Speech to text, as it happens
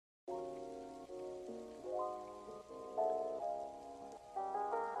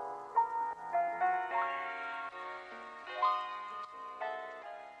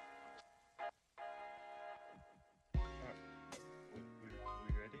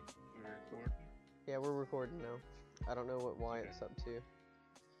Yeah, we're recording now. I don't know what Wyatt's up to,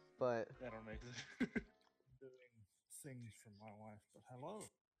 but I don't know. Doing things for my wife, but hello.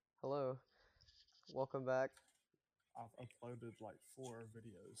 hello. Welcome back. I've uploaded like 4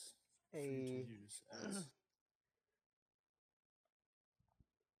 videos for you Hey. to use as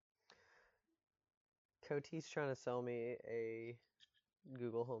Coty's trying to sell me a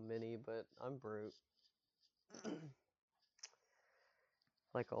Google Home Mini, but I'm broke.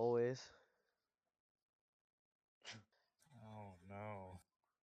 Like always. oh no.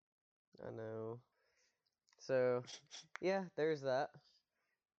 I know. So, yeah, there's that.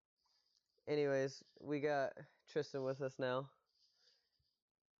 Anyways, we got Tristan with us now.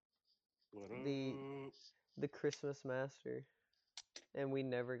 What The up? the Christmas master. And we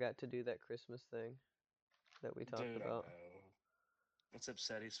never got to do that Christmas thing that we talked Dude, about. I know. What's up,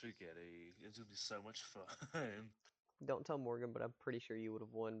 Sadie Spaghetti? It's gonna be so much fun. Don't tell Morgan, but I'm pretty sure you would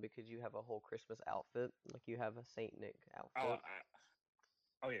have won because you have a whole Christmas outfit. Like you have a Saint Nick outfit.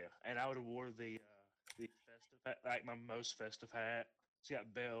 Oh yeah, and I would have wore the festive hat, like my most festive hat. It's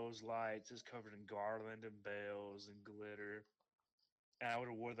got bells, lights. It's covered in garland and bells and glitter. And I would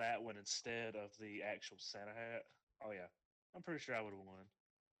have wore that one instead of the actual Santa hat. Oh yeah, I'm pretty sure I would have won.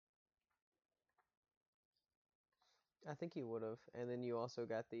 I think you would have. And then you also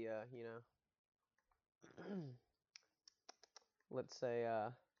got the, let's say,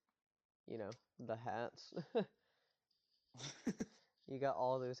 the hats. You got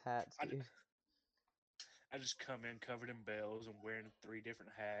all those hats, I, dude. I just come in covered in bells and wearing 3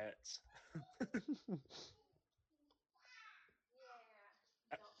 different hats.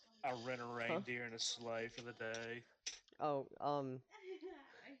 I rent a reindeer and a sleigh for the day. Oh,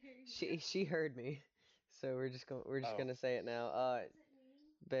 she heard me, so we're just Oh. gonna say it now.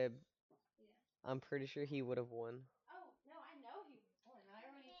 Babe, I'm pretty sure he would have won. Oh, no, I know he would have won. I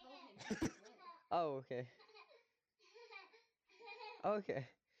already told him he would win. Oh, okay. Okay.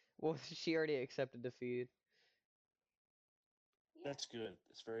 Well, she already accepted defeat. That's good.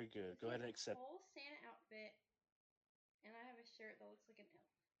 It's very good. Go ahead and accept. Full Santa outfit, and I have a shirt that looks like an elf.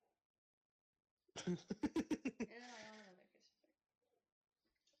 And then I want another Christmas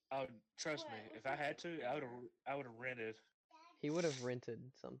shirt. Oh, trust me. If I had to, I would have rented. He would have rented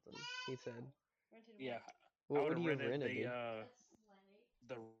something. He said. Rented Yeah, What I would would you have have rented rented, dude?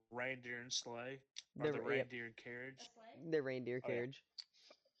 the reindeer and sleigh, or the Yep. reindeer and carriage. A sleigh? The reindeer Oh, yeah. carriage.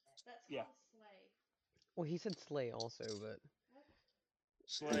 That's Yeah. called a sleigh. Well, he said sleigh also, but What?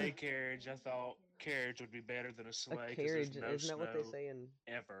 Sleigh carriage. I thought carriage would be better than a a sleigh because carriage, there's no isn't that what they snow say in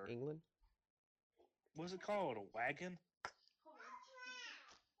ever. England? What's it called? A wagon? Oh,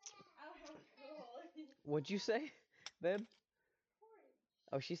 how cool. What'd you say, babe?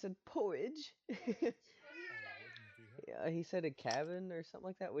 Oh, she said porridge. Oh, wouldn't you hear? Yeah, he said a cabin or something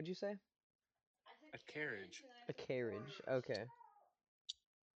like that. What'd you say? A carriage. A carriage. Okay.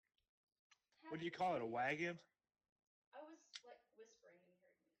 What do you call it? A wagon? I was like whispering and you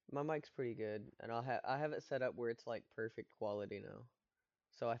heard me. My mic's pretty good, and I have it set up where it's like perfect quality now.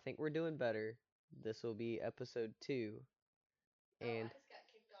 So I think we're doing better. This will be episode 2. Oh, And I just got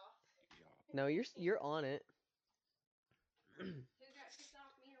kicked off. Yeah. no, you're on it. Who got kicked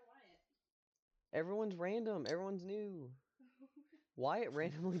off, me or Wyatt? Everyone's random. Everyone's new. Wyatt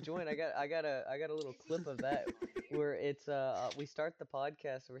randomly joined. I got a little clip of that where it's we start the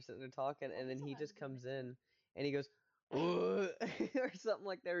podcast and we're sitting there talking, and then he just comes in and he goes or something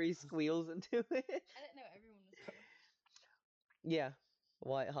like that, or he squeals into it. I didn't know everyone was here. Yeah,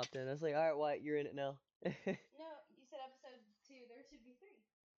 Wyatt hopped in. I was like, all right, Wyatt, you're in it now. No, you said episode 2. There should be 3.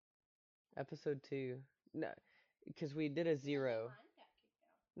 Episode 2. No, because we did a 0. Mine got kicked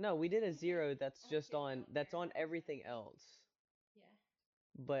out. No, we did a 0. That's I just didn't on. know That's there. on everything else, Yeah.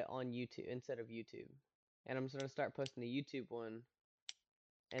 but on YouTube instead of YouTube. And I'm just gonna start posting the YouTube one,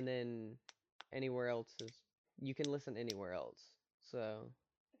 and then anywhere else is you can listen anywhere else. So Okay,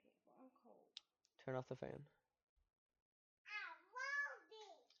 well, I'm cold. turn off the fan.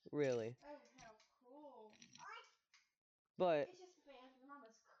 Really, Oh, how cool. but It's just fan.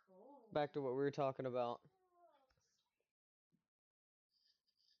 Mama's cold. back to what we were talking about.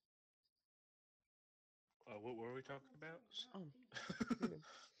 What were we talking about?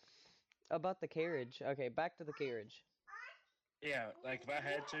 About the carriage. Okay, back to the carriage. Yeah, like if I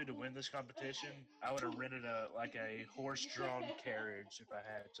had to win this competition, I would have rented a horse-drawn carriage if I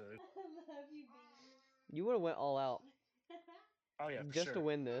had to. I love you, baby. You would have went all out Oh yeah, for just sure. to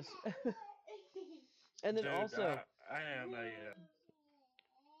win this. And then Dude, also I am a.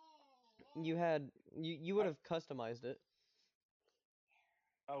 you would have customized it.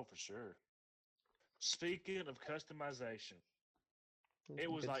 Oh, for sure. Speaking of customization, That's it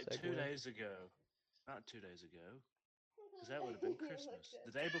a was good like 2 segue. days ago. not 2 days ago, because that would have been Christmas.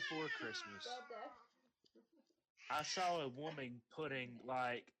 The day before Christmas, I saw a woman putting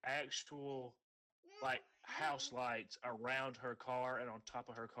like actual like house lights around her car and on top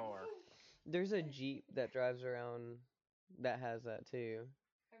of her car. There's a Jeep that drives around that has that too.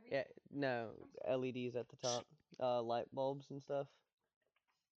 Yeah, no, LEDs at the top, light bulbs and stuff.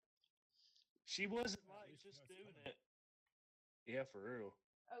 She wasn't At like least you just know it's doing coming. it. Yeah, for real.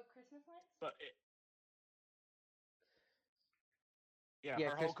 Oh, Christmas lights? But yeah, Yeah,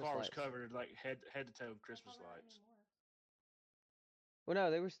 her whole Christmas car was lights. covered like head to toe with Not Christmas covered lights. anymore. Well,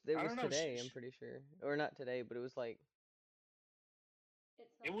 no, it I was don't know. today. I'm pretty sure, or not today, but it was like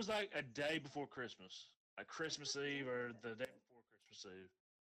It's It not was like a Christmas. day before Christmas, like Christmas Eve or the day before Christmas Eve.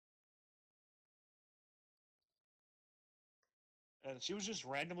 And she was just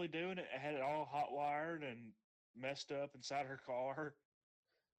randomly doing it. Had it all hot wired and messed up inside her car.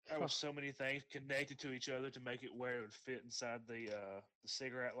 There was so many things connected to each other to make it where it would fit inside the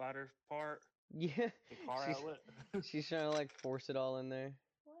cigarette lighter part, yeah, the car she's outlet. she's trying to like force it all in there.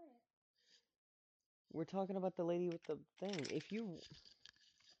 What? We're talking about the lady with the thing. If you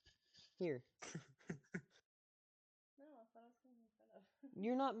here, No, I thought I was getting made fun of.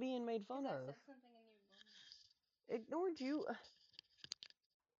 you're not being made Because fun I of. said something and you ignored me. Ignored you.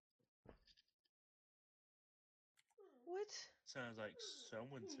 What? Sounds like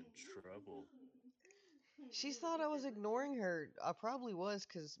someone's in trouble. She thought I was ignoring her. I probably was,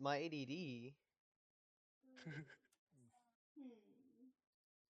 cause my ADD.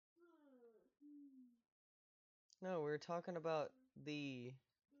 No, we were talking about the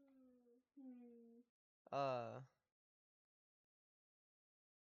uh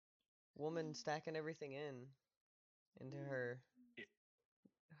woman stacking everything into It-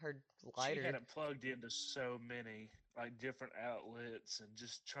 her She lighter. had it plugged into so many like different outlets and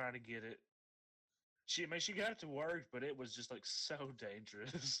just trying to get it. I mean, she got it to work, but it was just like so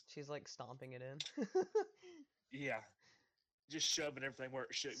dangerous. She's like stomping it in. Yeah, just shoving everything where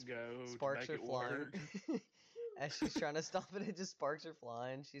it shouldn't go to Sparks make are it flying. work. As she's trying to stomp it, just sparks are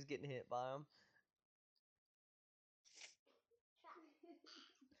flying. She's getting hit by them.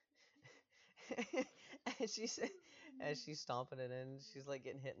 As she's stomping it in, she's like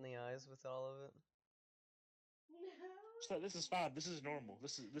getting hit in the eyes with all of it. So this is fine. This is normal.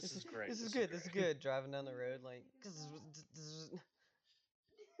 This is great. This is good. This is good. Driving down the road, like,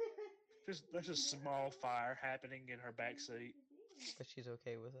 There's a small fire happening in her back seat. but she's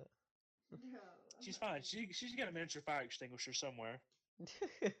okay with No. She's fine. She's got a miniature fire extinguisher somewhere.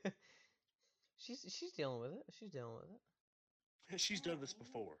 it. she's dealing with it. She's dealing She's done this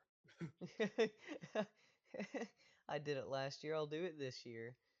before. with it. I did it last year. I'll do it this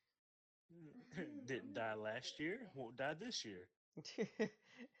year. Didn't die last year. Won't die this year.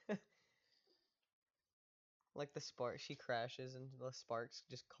 Like the spark, she crashes and the sparks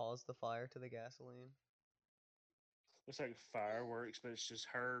just cause the fire to the gasoline. Looks like fireworks, but it's just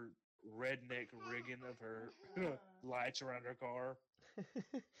her redneck rigging of her lights around her car.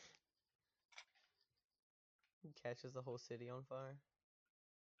 Catches the whole city on fire.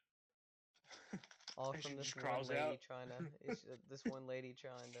 All And from she this just one crawls lady out. trying to. It's this one lady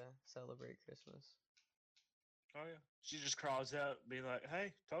trying to celebrate Christmas. Oh yeah. She just crawls out, being like,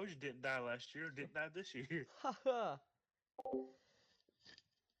 "Hey, told you didn't die last year. Didn't die this year." Ha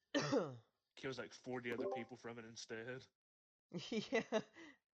Kills like 40 other people from it instead. Yeah. But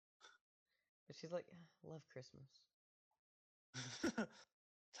she's like, love Christmas.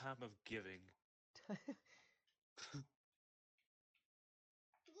 Time of giving.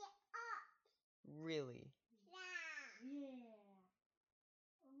 Really? Yeah.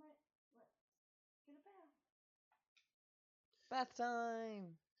 Oh my, let's get a bath. Bath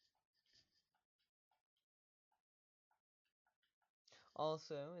time.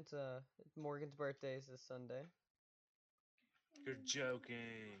 Also, it's Morgan's birthday is this Sunday. You're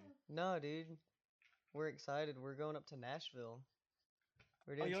joking. No, dude. We're excited. We're going up to Nashville.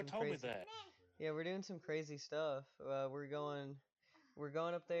 We're Oh, doing y'all some told me crazy. that. Yeah, we're doing some crazy stuff. We're going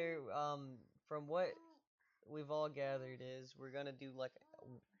up there. From what we've all gathered is we're gonna do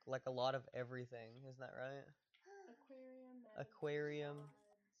like a lot of everything. Isn't that right? Aquarium. Aquarium.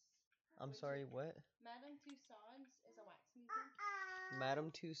 I'm sorry, what? Madame Tussauds is a wax museum.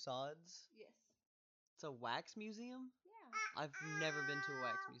 Madame Tussauds? Yes. It's a wax museum? Yeah. I've never been to a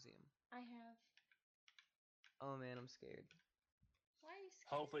wax museum. I have. Oh man, I'm scared. Why are you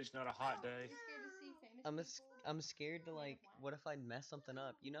scared? Hopefully it's not a hot day. You're scared to see famous people? I'm scared to made like, of wax? what if I mess something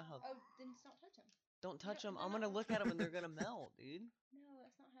up? You know how? Oh, then just don't touch them. Don't touch them. they're I'm not gonna look wax. at them and they're gonna melt, dude. No,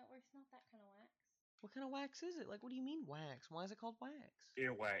 that's not how it works. Not that kind of wax. What kind of wax is it? Like, what do you mean wax? Why is it called wax?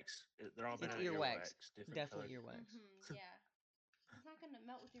 Earwax. They're all made It's out of earwax. earwax. Different Definitely colored. earwax. Yeah. It's not gonna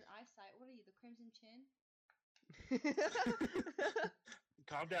melt with your eyesight. What are you, the Crimson Chin?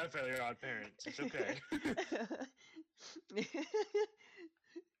 Calm down, Fairly Odd Parents. It's okay. We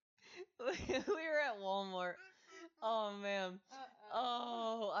were at Walmart. Oh man.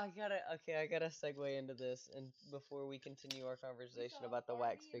 Oh, I gotta segue into this, and before we continue our conversation about the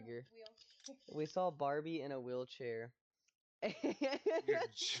wax figure, we saw Barbie in a wheelchair. You're,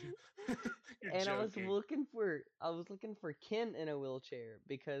 j- you're And joking. I was looking for Ken in a wheelchair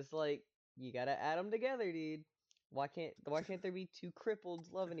because like you gotta add them together, dude. Why can't there be two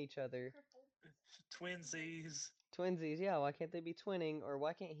crippleds loving each other? Twinsies. Twinsies, yeah. Why can't they be twinning? Or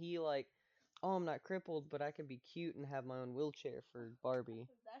why can't he like, oh, I'm not crippled, but I can be cute and have my own wheelchair for Barbie?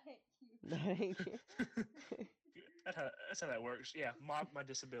 That ain't cute. That ain't cute. That's how that works. Yeah, mock my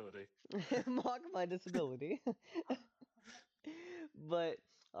disability. Mock my disability. But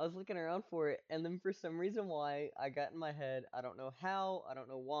I was looking around for it, and then for some reason why I got in my head, I don't know how, I don't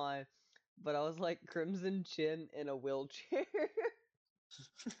know why, but I was like Crimson Chin in a wheelchair.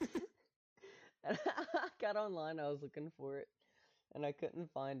 And I got online, I was looking for it, and I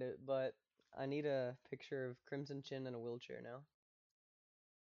couldn't find it, but I need a picture of Crimson Chin in a wheelchair now.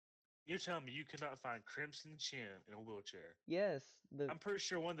 You're telling me you could not find Crimson Chin in a wheelchair? Yes, I'm pretty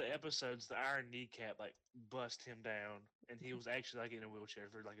sure one of the episodes, the Iron Kneecap, like bust him down, and he was actually like in a wheelchair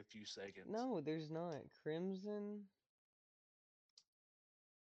for like a few seconds. no, there's not. Crimson.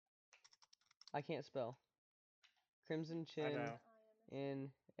 I can't spell. Crimson I Chin know. in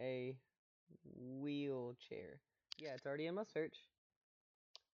a wheelchair. Yeah, it's already in my search.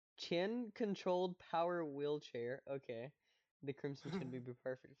 Chin controlled power wheelchair. Okay. The Crimson Chin would be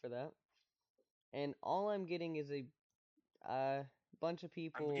perfect for that. And all I'm getting is a bunch of I'm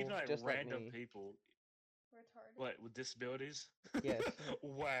people getting like just like random me. people. Retarded. What, with disabilities? Yes.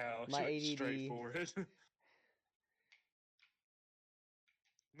 Wow. My She went ADD. straight for it. Let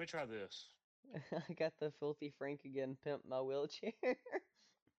me try this. I got the filthy Frank again, pimp my wheelchair.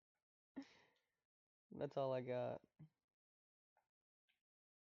 That's all I got.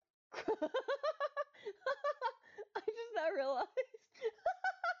 I just now realized.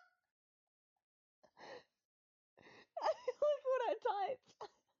 Look what I typed.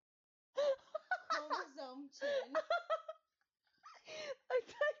 Chromosome Chin. I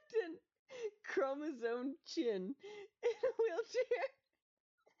typed in chromosome chin in a wheelchair.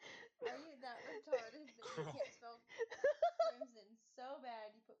 Are you that retarded that you can't spell crimson so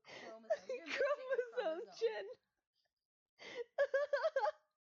bad you put chromosome? You're missing a Chromosome chromosome. chin.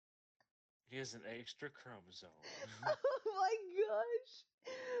 He has an extra chromosome. Oh my gosh.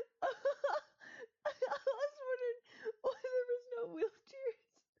 I was wondering why there was no wheelchairs.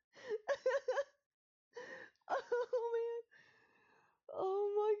 Oh man. Oh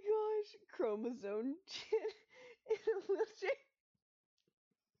my gosh. Chromosome chin in a wheelchair.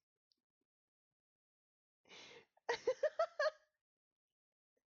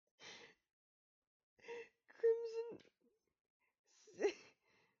 Crimson.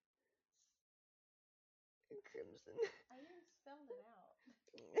 Crimson. I even spelled it out.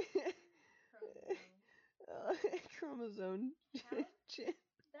 Chromosome How? chin.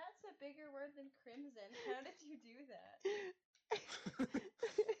 That's a bigger word than crimson. How did you do that?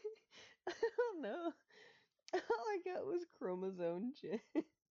 I don't know. All I got was chromosome chin.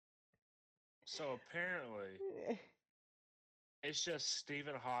 So apparently, it's just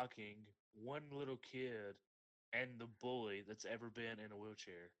Stephen Hawking, one little kid, and the bully that's ever been in a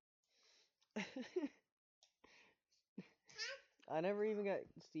wheelchair. I never even got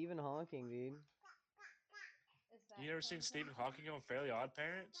Stephen Hawking, dude. Is that You never seen chromosome? Stephen Hawking on Fairly Odd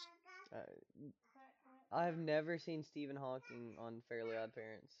Parents? I've never seen Stephen Hawking on Fairly Odd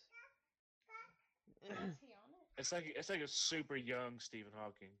Parents. Was he on it? It's like a super young Stephen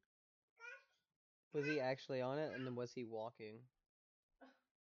Hawking. Was he actually on it, and then was he walking?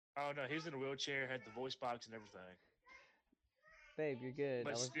 Oh no, he's in a wheelchair, had the voice box and everything, Babe, you're good.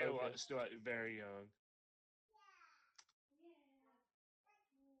 I but was focused. still like very young.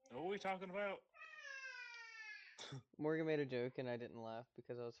 What are we talking about? Morgan made a joke, and I didn't laugh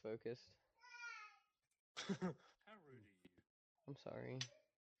because I was focused. How rude are you? I'm sorry.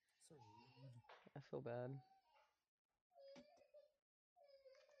 So rude. I feel bad.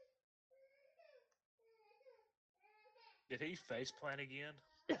 Did he face plant again?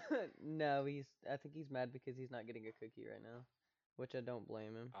 No, I think he's mad because he's not getting a cookie right now, which I don't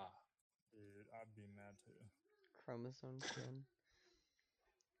blame him. Ah, Dude, I'd be mad too. Chromosome chin.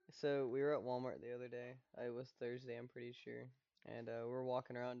 So we were at Walmart the other day. It was Thursday, I'm pretty sure, and we're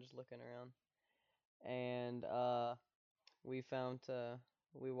walking around, just looking around. and we found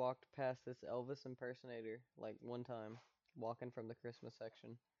we walked past this Elvis impersonator like one time, walking from the Christmas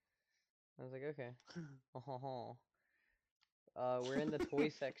section. I was like, okay. We're in the toy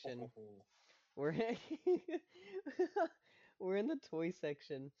section. We're we're in the toy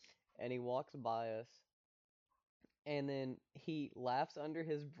section, and he walks by us, and then he laughs under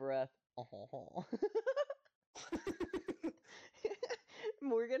his breath.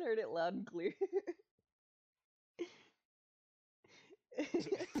 Morgan heard it loud and clear.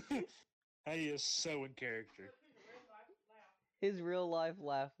 He is so in character. His real life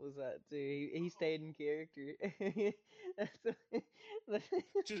laugh was that too. He stayed in character.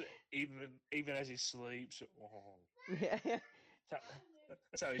 Just even as he sleeps. Yeah.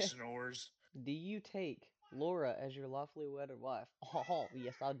 That's how he snores. Do you take Laura as your lawfully wedded wife? Oh,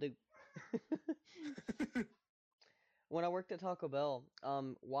 yes, I do. When I worked at Taco Bell,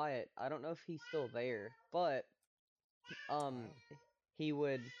 Wyatt, I don't know if he's still there, but he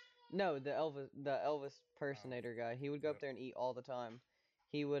would no, the Elvis personator guy. He would go up there and eat all the time.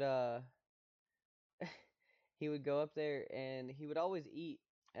 He would he would go up there and he would always eat,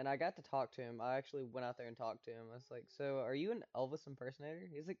 and I got to talk to him. I actually went out there and talked to him. I was like, "So, are you an Elvis impersonator?"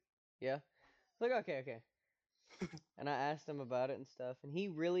 He's like, "Yeah." I was like, "Okay." And I asked him about it and stuff, and he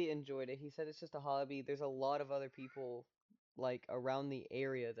really enjoyed it. He said it's just a hobby. There's a lot of other people like around the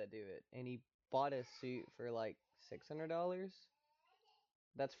area that do it, and he bought a suit for like $600.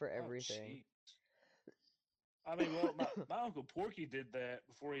 That's for everything. I mean, well, my uncle Porky did that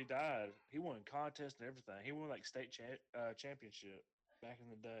before he died. He won contests and everything. He won like state championship back in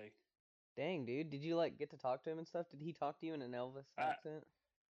the day. Dang, dude, did you like get to talk to him and stuff? Did he talk to you in an Elvis accent?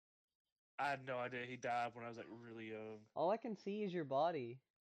 I had no idea. He died when I was like really young. All I can see is your body.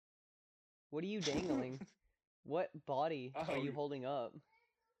 What are you dangling? What body are you holding up?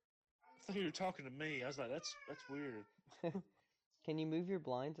 I thought you were talking to me. I was like, that's weird. Can you move your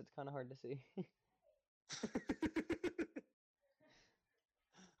blinds? It's kind of hard to see.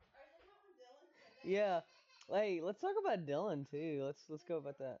 Yeah. Hey, let's talk about Dylan too. Let's go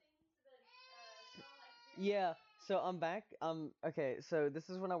about that. Yeah. So I'm back. Okay, so this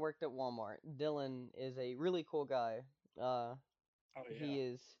is when I worked at Walmart. Dylan is a really cool guy. Oh yeah. He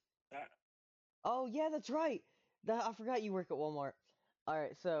is. That, Oh yeah, that's right. I forgot you work at Walmart. All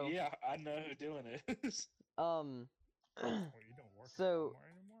right, so yeah, I know who Dylan is. Well, you don't work at So-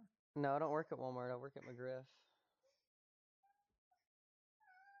 Walmart anymore? no, I don't work at Walmart. I work at McGriff.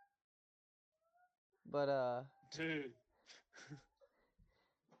 But Dude.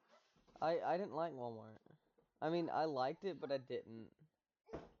 I didn't like Walmart. I mean, I liked it, but I didn't.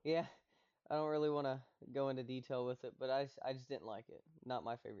 Yeah, I don't really want to go into detail with it, but I just didn't like it. Not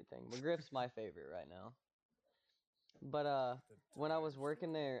my favorite thing. McGriff's my favorite right now. But when I was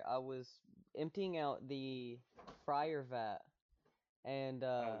working there, I was emptying out the fryer vat, and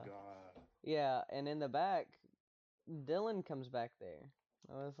Oh god. yeah, and in the back, Dylan comes back there.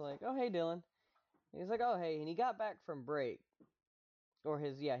 I was like, "Oh, hey, Dylan." He's like, "Oh, hey," and he got back from break, or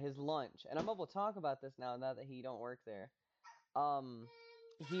his lunch, and I'm able to talk about this now that he don't work there.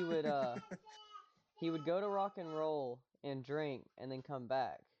 He would he would go to rock and roll and drink, and then come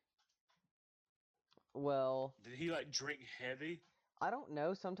back. Well, Did he like drink heavy? I don't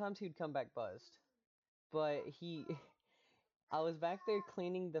know. Sometimes he'd come back buzzed, but I was back there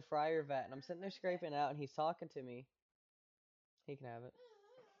cleaning the fryer vat, and I'm sitting there scraping it out, and he's talking to me. He can have it.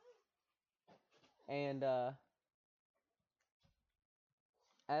 And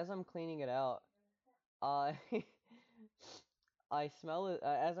as I'm cleaning it out, I I smell it.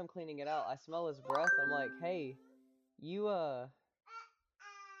 As I'm cleaning it out, I smell his breath. I'm like, "Hey, you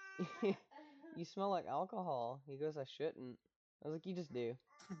you smell like alcohol." He goes, "I shouldn't." I was like, "You just do."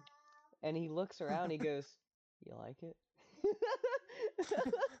 And he looks around. He goes, "You like it?"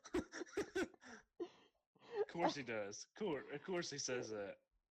 Of course he does. Of course he says that.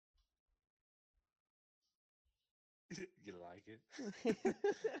 You like it?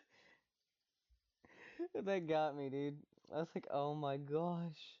 That got me, dude. I was like, "Oh my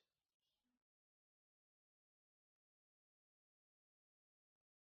gosh."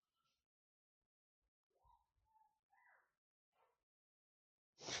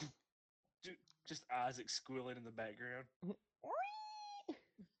 Just Isaac squealing in the background.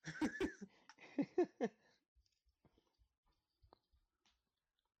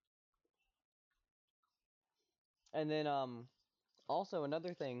 And then also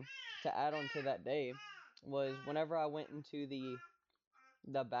another thing to add on to that day was whenever I went into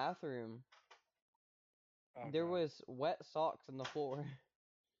the bathroom, Oh, there God. was wet socks on the floor.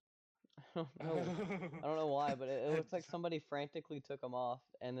 I don't know why, but it looks like somebody frantically took them off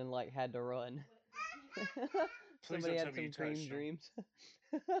and then like had to run. Please Somebody don't had tell me you some dream touched them. dreams.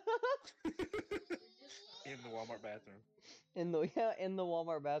 In the Walmart bathroom. in the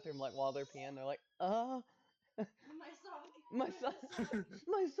Walmart bathroom, like while they're peeing, they're like, My sock. my socks,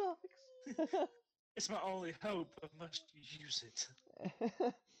 my socks. It's my only hope. I must use it.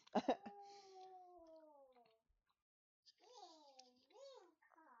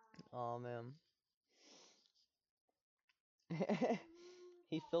 Oh man.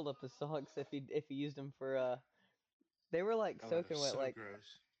 He filled up his socks if he used them for they were like Oh, that soaking is wet, so like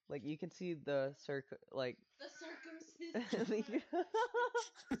gross. you could see the like The circumcision.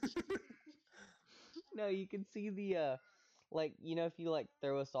 no, you can see the like if you like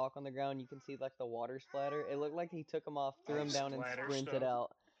throw a sock on the ground, you can see like the water splatter. It looked like he took them off, threw Oh, them down, and splatter sprinted stuff?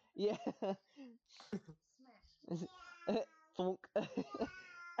 out. Yeah. Smash. Thunk.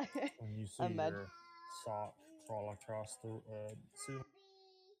 When you see Imagine your sock crawl across the ceiling.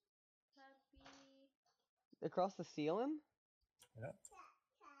 Puppy. across the ceiling. Yep.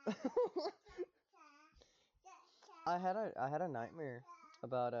 I had a nightmare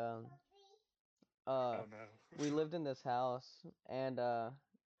about Oh no. we lived in this house, and I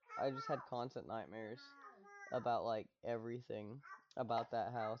just had constant nightmares about like everything about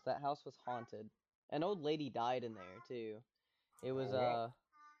that house. That house was haunted. An old lady died in there too. It was Oh, wow.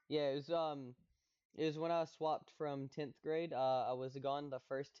 yeah, it was when I swapped from 10th grade. I was gone the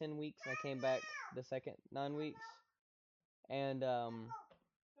first 10 weeks and I came back the second 9 weeks. And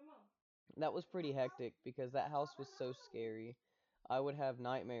Come on. that was pretty hectic because that house was so scary. I would have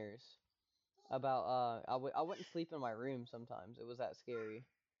nightmares about I wouldn't sleep in my room sometimes. It was that scary.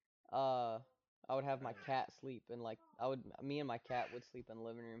 Uh I would have my cat sleep and like me and my cat would sleep in the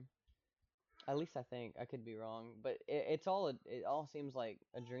living room. At least I think. I could be wrong, but it all seems like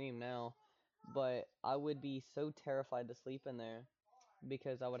a dream now. But I would be so terrified to sleep in there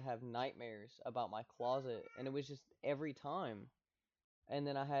because I would have nightmares about my closet, and it was just every time. And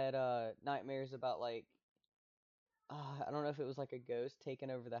then I had nightmares about like I don't know if it was like a ghost taking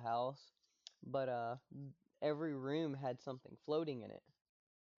over the house, but every room had something floating in it.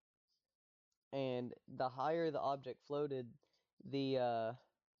 And the higher the object floated, the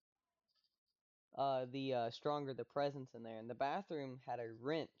stronger the presence in there. And the bathroom had a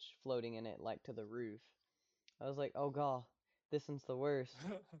wrench floating in it, like to the roof. I was like, oh god, this one's the worst.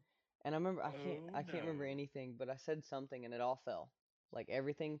 And I remember I Oh can't remember no. anything, but I said something and it all fell. Like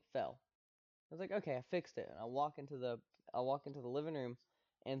everything fell. I was like, okay, I fixed it. And I walk into the living room,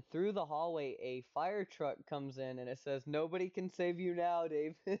 and through the hallway a fire truck comes in and it says, "Nobody can save you now,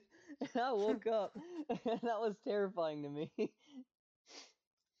 David." And I woke up and that was terrifying to me.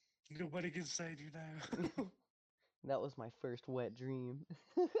 Nobody can save you now. That was my first wet dream.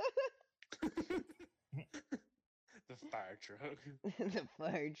 The fire truck. The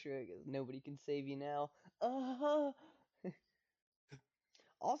fire truck is "Nobody can save you now." Uh-huh.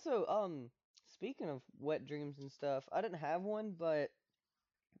 Also, speaking of wet dreams and stuff, I didn't have one, but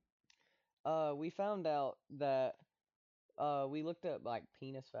we found out that we looked up like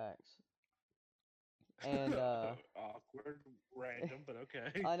penis facts, and Awkward, random, but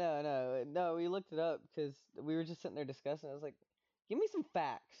okay. I know, no, we looked it up because we were just sitting there discussing. I was like, "Give me some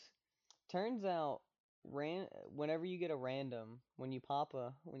facts." Turns out, whenever you get a random, when you pop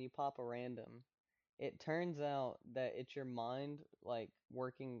a random, it turns out that it's your mind like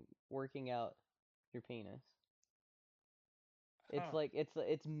working out your penis. It's Huh. like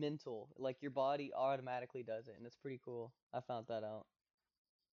it's mental. Like your body automatically does it, and it's pretty cool. I found that out.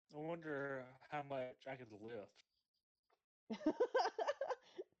 I wonder how much I could lift.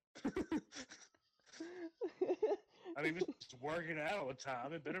 I mean, if it's working out all the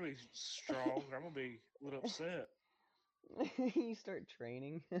time, it better be strong, or I'm gonna be a little upset. You start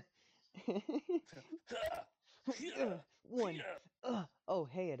training. Yeah, One. yeah. Oh,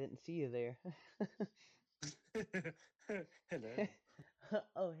 hey, I didn't see you there. Hello.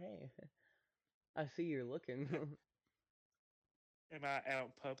 Oh, hey. I see you're looking. Am I out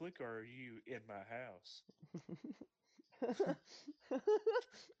in public or are you in my house?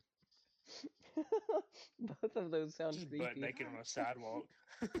 Both of those sound Just butt creepy. naked on a sidewalk.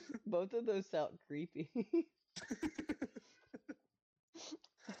 Both of those sound creepy.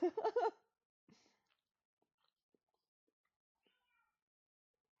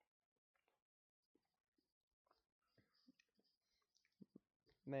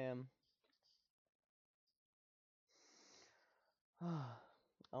 Man.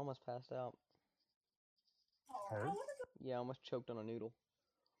 I almost passed out. Heard? Yeah, I almost choked on a noodle.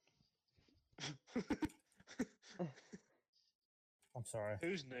 I'm sorry.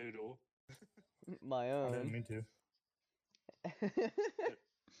 Who's noodle? My I didn't own. mean to.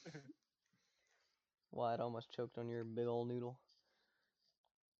 Wyatt almost choked on your big ol' noodle.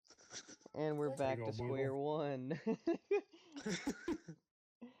 And we're Big back to ol' square noodle. one.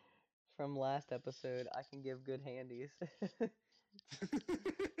 From last episode, I can give good handies.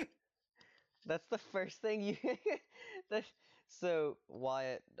 That's the first thing you. that, so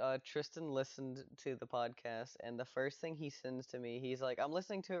Wyatt, Tristan listened to the podcast, and the first thing he sends to me, he's like, "I'm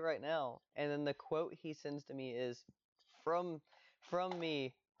listening to it right now," and then the quote he sends to me is, "From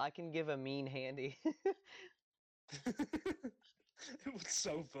me, I can give a mean handy." It was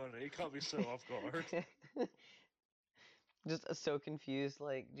so funny. It caught me so off guard. Just so confused,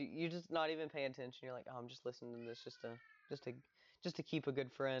 like you're just not even paying attention. You're like, "Oh, I'm just listening to this just to just to keep a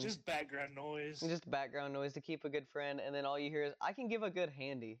good friend." Just background noise. Just background noise to keep a good friend, and then all you hear is, "I can give a good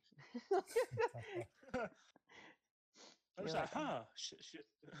handy." I was You're like, like,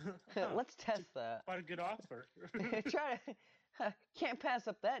 huh, let's test that. quite a good offer. Try to can't pass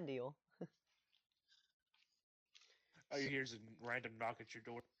up that deal. All you hear is a random knock at your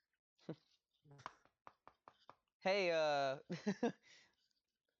door. Hey, heard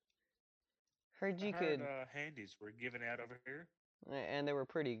I you heard could, handies were given out over here. and they were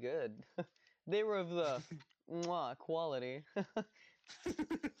pretty good. They were of the quality.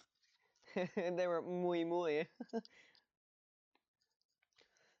 They were muy muy.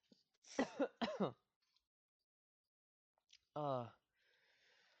 uh,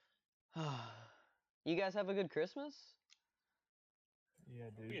 you guys have a good Christmas? Yeah,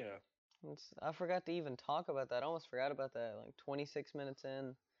 dude. Yeah. I forgot to even talk about that. I almost forgot about that. Like 26 minutes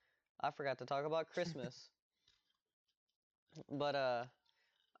in, I forgot to talk about Christmas. But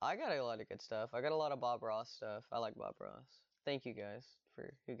I got a lot of good stuff. I got a lot of Bob Ross stuff. I like Bob Ross. Thank you guys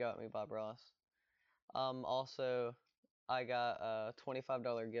for who got me Bob Ross. Also, I got a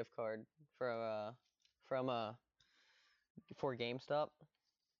 $25 gift card for for GameStop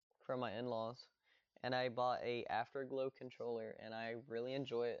from my in-laws, and I bought a Afterglow controller, and I really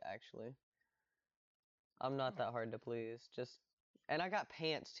enjoy it actually. I'm not that hard to please. And I got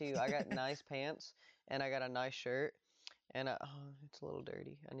pants too. I got nice pants, and I got a nice shirt, and oh, it's a little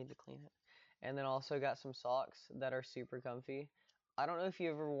dirty. I need to clean it. And then also got some socks that are super comfy. I don't know if you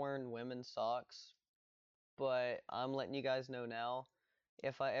ever worn women's socks, but I'm letting you guys know now.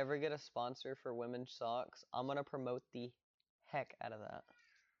 If I ever get a sponsor for women's socks, I'm gonna promote the heck out of that.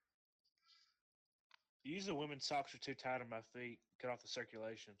 Usually women's socks are too tight on my feet, cut off the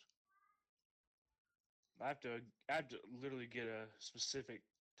circulation. I have to I have to literally get a specific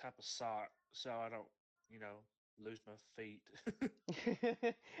type of sock so I don't, you know, lose my feet.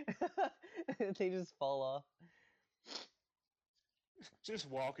 They just fall off. Just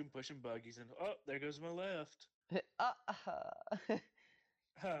walking, pushing buggies, and oh, there goes my left.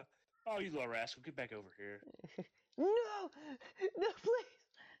 Huh. Oh, you little rascal, get back over here. No! No,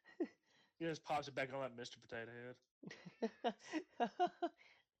 please! He just pops it back on that Mr. Potato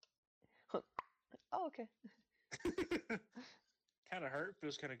Oh, okay. Head. Kind of hurt,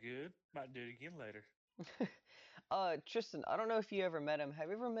 feels kind of good. Might do it again later. Tristan, I don't know if you ever met him. Have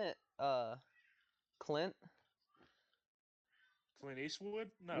you ever met Clint? Clint Eastwood?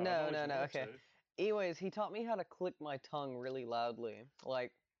 No, I've No, always no, no. wanted Okay. Anyways, he taught me how to click my tongue really loudly,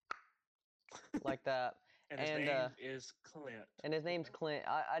 like to. that. And his And name is Clint. and his name's Clint.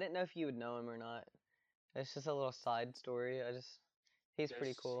 I didn't know if you would know him or not. It's just a little side story. He's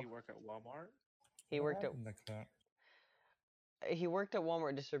pretty Does cool. he work at Walmart? He What worked at happened to Clint?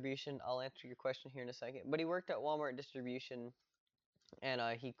 Walmart distribution. I'll answer your question here in a second. But he worked at Walmart distribution, and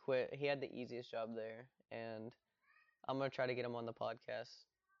he quit. He had the easiest job there, and I'm gonna try to get him on the podcast.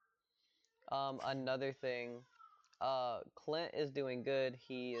 Another thing, Clint is doing good.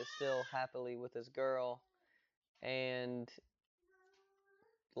 He is still happily with his girl, and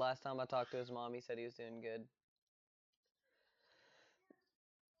last time I talked to his mom, he said he was doing good.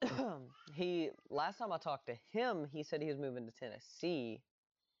 Last time I talked to him, he said he was moving to Tennessee,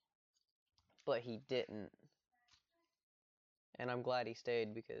 but he didn't. And I'm glad he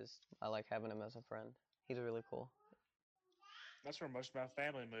stayed because I like having him as a friend. He's really cool. That's where most of my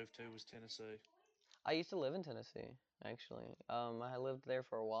family moved to, was Tennessee. I used to live in Tennessee, actually. I lived there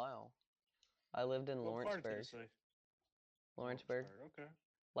for a while. I lived in What part of Lawrenceburg. Tennessee? Lawrenceburg, Okay.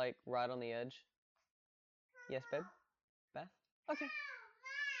 like right on the edge. Yes, babe? Bath? Okay.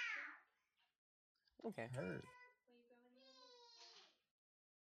 Okay. Hurt. Will you go in the oven?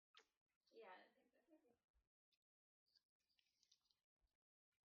 Yeah, I think so.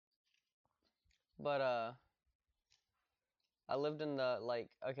 But I lived in the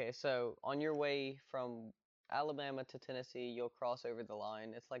okay, so on your way from Alabama to Tennessee, you'll cross over the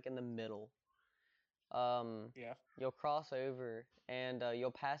line. It's like in the middle. Yeah. You'll cross over and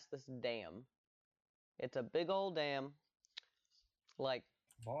you'll pass this dam. It's a big old dam. Like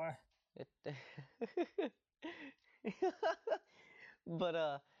Boy, it.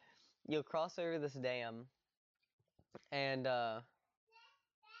 But you'll cross over this dam, and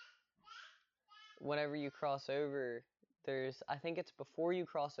whenever you cross over, I think it's before you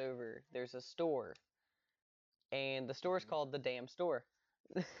cross over, there's a store, and the store is called the Dam Store.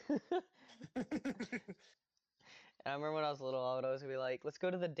 And I remember when I was little, I would always be like, let's go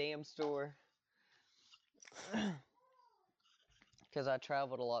to the Dam Store. Because I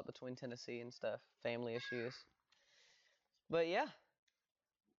traveled a lot between Tennessee and stuff, family issues. But yeah,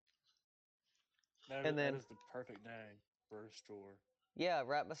 and That then is the perfect name for a store. yeah,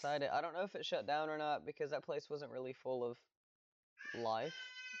 right beside it. I don't know if it shut down or not because that place wasn't really full of life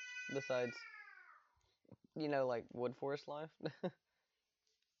besides, like wood forest life.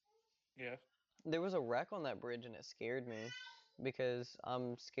 Yeah. There was a wreck on that bridge and it scared me because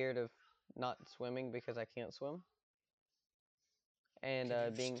I'm scared of not swimming because I can't swim. And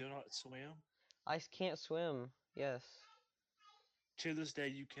Can you still not swim? I can't swim. Yes, To this day,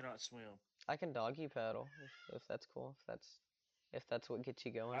 you cannot swim. I can doggy paddle if that's cool. If that's what gets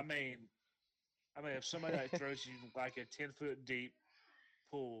you going. I mean, if somebody like throws you like a 10-foot deep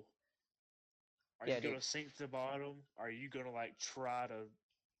pool, are Yeah, you dude. gonna sink to the bottom? Or are you gonna like try to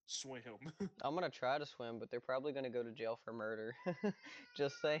swim? I'm gonna try to swim, but they're probably gonna go to jail for murder.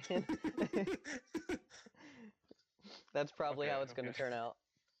 Just saying. That's probably Okay, how it's gonna okay. turn out.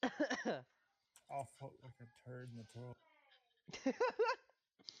 I'll float like a turd in the toilet.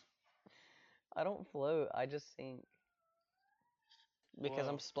 I don't float, I just sink. Because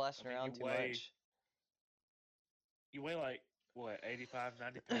I'm Well, splashing around too much. You weigh like what, 85,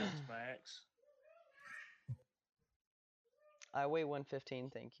 90 pounds max? I weigh 115,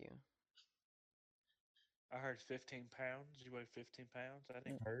 thank you. I heard 15 pounds. You weigh 15 pounds? I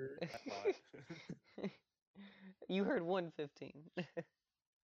think Turd. that light. You heard 115.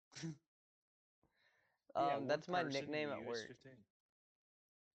 Yeah, one That's my person in nickname the at US work. 15.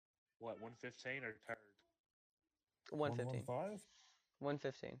 What, 115 or turd? 115. 115?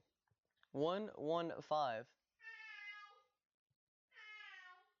 115. 115.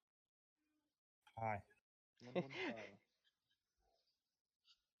 Hi. 115.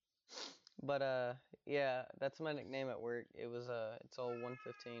 But yeah, that's my nickname at work. It's all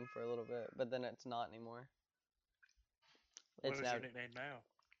 115 for a little bit, but then it's not anymore. What It's is now your nickname now?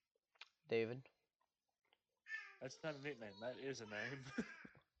 David. That's not a nickname. That is a name.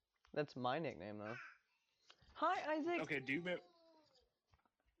 That's my nickname though. Hi Isaac. Okay, do you remember?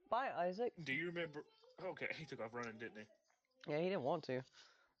 Bye Isaac. Do you remember? Okay, he took off running, didn't he? Yeah, he didn't want to.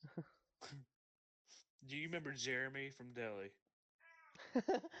 Do you remember Jeremy from Delhi?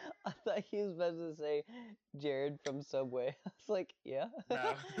 I thought he was supposed to say Jared from Subway. I was like, yeah.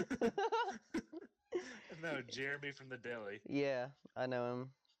 No. No, Jeremy from the deli. Yeah, I know him.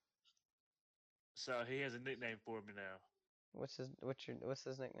 So he has a nickname for me now. What's his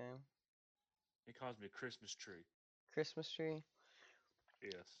nickname? He calls me Christmas Tree. Christmas tree.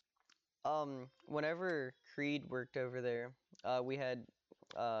 Yes. Whenever Creed worked over there, we had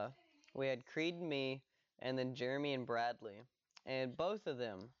Creed and me, and then Jeremy and Bradley, and both of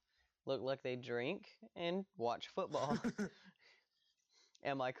them look like they drink and watch football.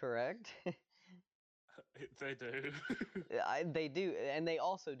 Am I correct? They do. They do, and they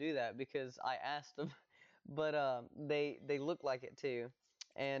also do that because I asked them, but they look like it too,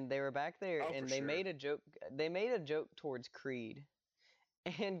 and they were back there, Oh, and for they sure. made a joke. They made a joke towards Creed,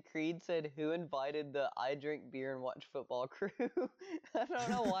 and Creed said, "Who invited the I drink beer and watch football crew?" I don't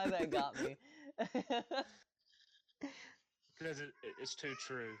know why that got me. Because it's too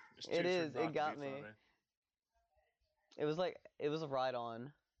true. It's too It true is. not It to got be me. funny. It was right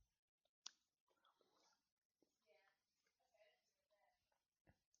on.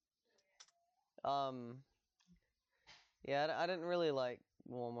 Um, yeah, I didn't really like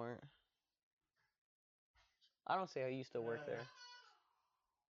Walmart. I don't see how you still work there.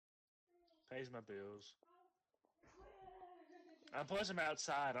 Pays my bills. And plus, I'm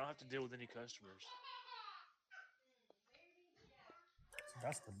outside. I don't have to deal with any customers. So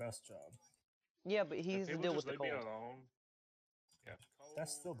that's the best job. Yeah, but he If has to people deal just with the leave me cold. alone. Yeah.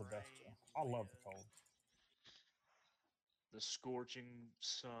 That's still the best job. I love the cold. The scorching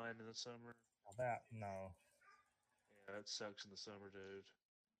sun in the summer. Now that, no. Yeah, that sucks in the summer, dude.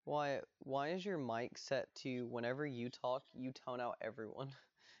 Why is your mic set to whenever you talk, you tone out everyone?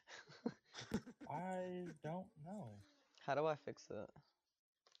 I don't know. How do I fix that?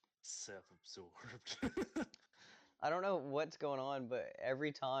 Self-absorbed. I don't know what's going on, but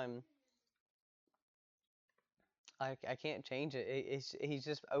every time I can't change it. He's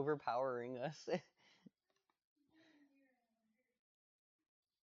just overpowering us.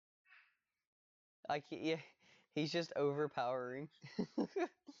 I can't. Yeah, he's just overpowering.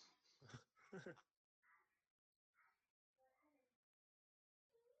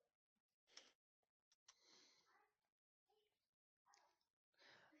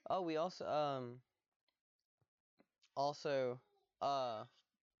 Oh, we also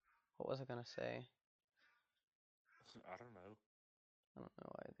what was I gonna say? I don't know. I don't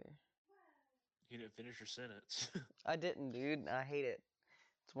know either. You didn't finish your sentence. I didn't, dude. I hate it.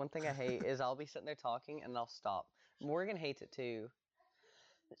 It's one thing I hate is I'll be sitting there talking and I'll stop. Morgan hates it too.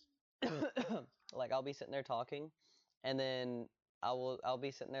 Like I'll be sitting there talking, and then I'll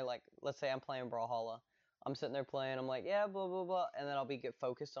be sitting there like, let's say I'm playing Brawlhalla. I'm sitting there playing. I'm like, yeah, blah blah blah, and then I'll be get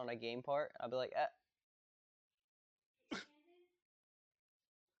focused on a game part. I'll be like,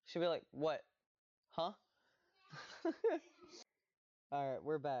 she'll be like, what? Huh? All right,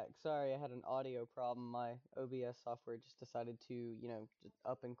 we're back. Sorry, I had an audio problem. My OBS software just decided to, just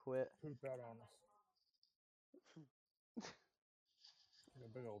up and quit. Poop out on us. Like a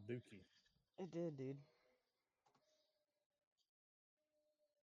big old dookie. It did, dude.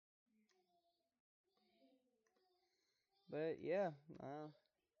 But yeah,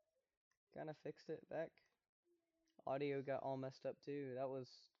 kind of fixed it back. Audio got all messed up too. That was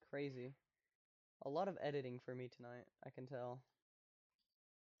crazy. A lot of editing for me tonight, I can tell.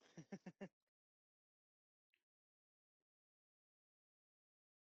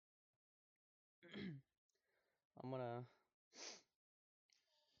 I'm gonna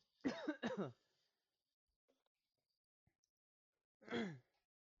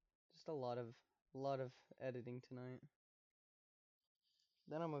just a lot of editing tonight.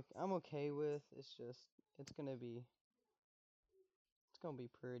 Then I'm okay with. It's gonna be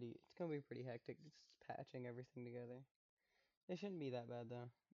pretty hectic just patching everything together. It shouldn't be that bad though.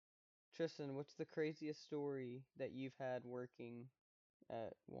 Tristan, what's the craziest story that you've had working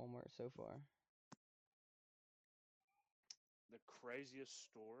at Walmart so far? The craziest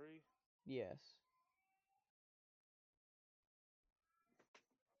story? Yes.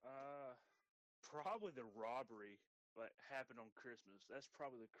 Probably the robbery that happened on Christmas. That's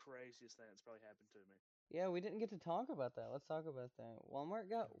probably the craziest thing that's probably happened to me. Yeah, we didn't get to talk about that. Let's talk about that. Walmart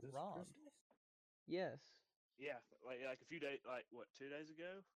got This robbed. Christmas? Yes. Yeah, like a few days, like what, 2 days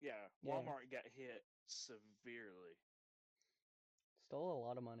ago? Yeah, Yeah. Walmart got hit severely. Stole a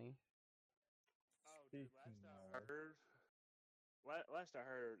lot of money. Oh, dude, Speaking last I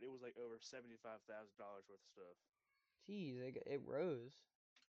heard, it was like over $75,000 worth of stuff. Jeez, it rose.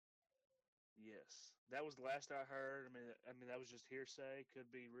 Yes, that was the last I heard. I mean, that was just hearsay.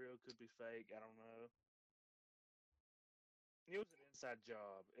 Could be real, could be fake. I don't know. It was an inside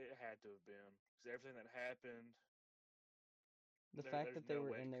job. It had to have been because everything that happened. The fact There's that they no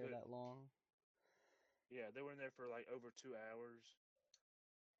were way in it there could. that long. Yeah, they were in there for like over 2 hours,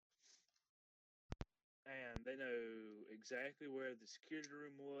 and they know exactly where the security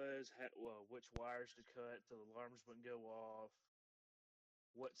room was. Which wires to cut so the alarms wouldn't go off.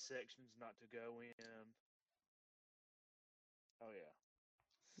 What sections not to go in. Oh yeah.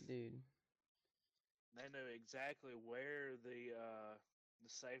 Dude. They know exactly where the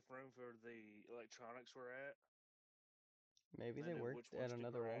safe room for the electronics were at. Maybe They they knew worked which ones at to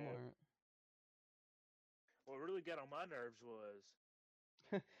another grab. Walmart. What really got on my nerves was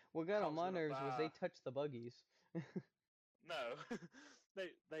What got I on was my gonna nerves was buy. they touched the buggies. No,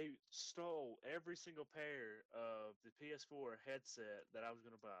 they stole every single pair of the PS4 headset that I was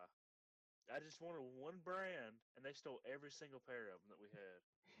gonna buy. I just wanted one brand, and they stole every single pair of them that we had.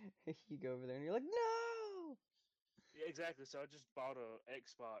 You go over there and you're like, no! Yeah, exactly. So I just bought a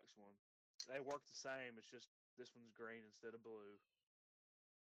Xbox one. They work the same. It's just this one's green instead of blue.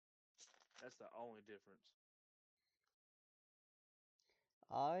 That's the only difference.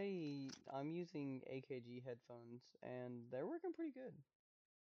 I'm using AKG headphones and they're working pretty good.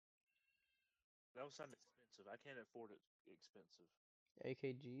 That was sound expensive. I can't afford it expensive.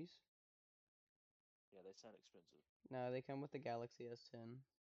 AKGs? Yeah, they sound expensive. No, they come with the Galaxy S10.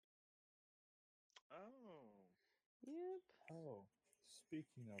 Oh. Yep. Oh,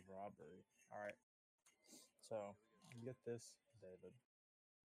 speaking of robbery. All right. So, get this, David.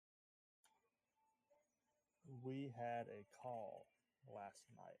 We had a call last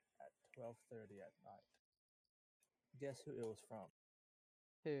night at 12:30 at night. Guess who it was from?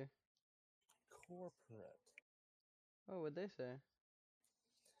 Who? Corporate. Oh, what'd they say?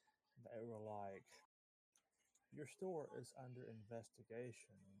 They were like, your store is under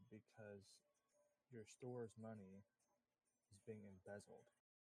investigation because your store's money is being embezzled.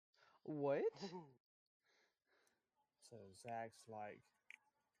 What? So Zach's like,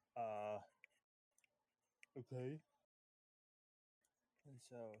 okay. And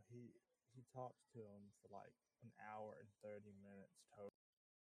so he talks to him for like an hour and 30 minutes total.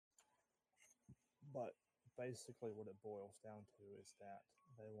 But basically, what it boils down to is that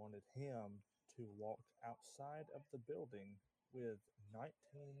they wanted him to walk outside of the building with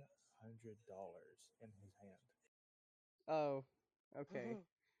 $1,900 in his hand. Oh, okay.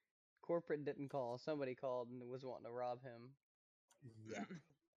 Corporate didn't call. Somebody called and was wanting to rob him. Yeah.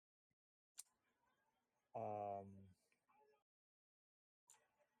 Um,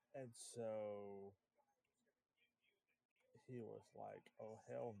 and so he was like, "Oh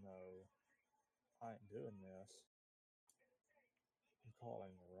hell no, I ain't doing this. I'm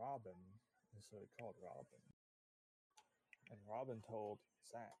calling Robin." And so he called Robin, and Robin told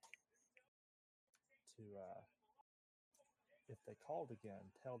Zach to, if they called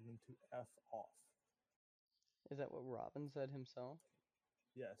again, tell them to f off. Is that what Robin said himself?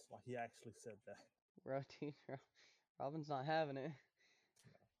 Yes, like he actually said that. Dude, Robin's not having it.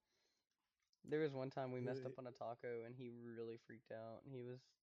 No. There was one time we messed He- up on a taco and he really freaked out. He was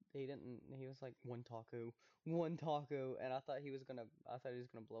like one taco, and I thought he was gonna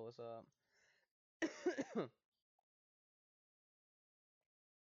blow us up.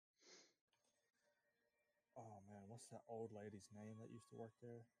 Oh man, what's that old lady's name that used to work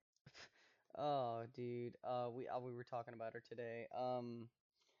there? Oh, dude. We were talking about her today.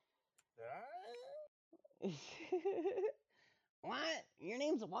 What? Your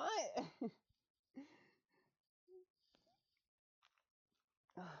name's what?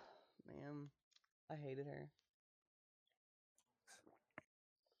 Man, I hated her.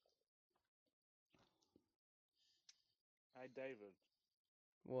 Hey, David,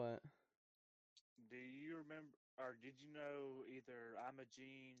 What? do you remember, or did you know either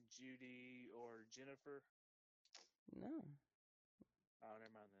Imogene, Judy, or Jennifer? No. Oh,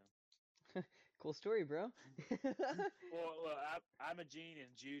 never mind them. Cool story, bro. Imogene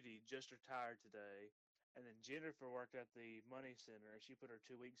and Judy just retired today, and then Jennifer worked at the Money Center, and she put her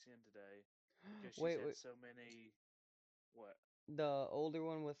 2 weeks in today because she's Wait, had wait. so many. What? The older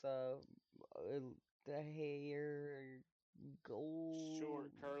one with the hair gold.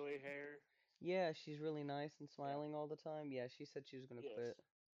 Short curly hair. Yeah, she's really nice and Yeah. smiling all the time. Yeah, she said she was gonna Yes, quit.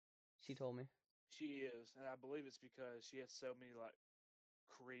 She told me. she is, and I believe it's because she has so many like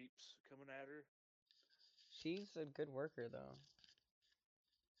creeps coming at her. She's a good worker though.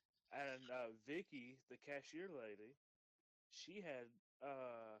 And Vicky, the cashier lady, she had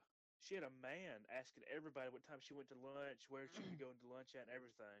uh she had a man asking everybody what time she went to lunch, where she be going to lunch at, and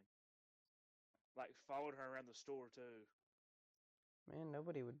everything. Like followed her around the store too. Man,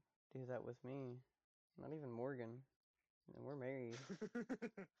 nobody would do that with me. Not even Morgan. And we're married.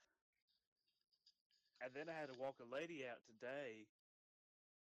 And then I had to walk a lady out today,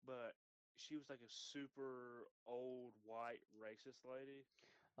 but she was like a super old white racist lady.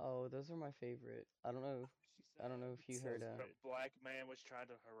 Oh, those are my favorite. She I don't know said if you So heard that a black man was trying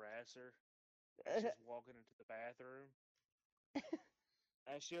to harass her as she was walking into the bathroom.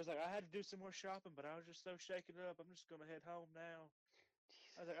 And she was like, I had to do some more shopping, but I was just so shaken up. I'm just going to head home now.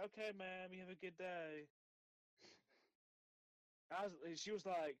 I was like, okay, ma'am, you have a good day. She was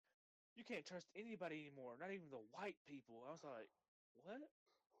like, you can't trust anybody anymore, not even the white people. I was like, what?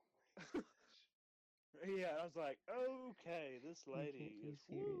 Yeah, I was like, okay, this You lady can't be is serious.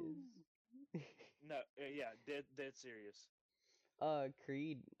 woo. No, yeah, dead serious.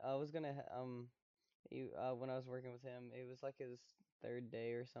 Creed. I was gonna when I was working with him, it was like his third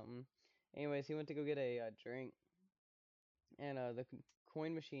day or something. Anyways, he went to go get a drink, and the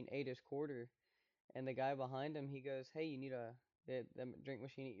coin machine ate his quarter. And the guy behind him, he goes, "Hey, you need the drink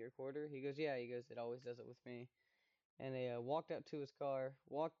machine eat your quarter?" He goes, "Yeah." He goes, "It always does it with me." And they walked out to his car,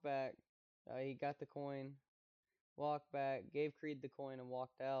 walked back. He got the coin, walked back, gave Creed the coin, and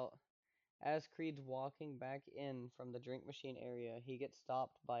walked out. As Creed's walking back in from the drink machine area, he gets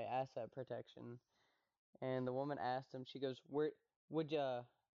stopped by asset protection. And the woman asked him, she goes, "Where would ya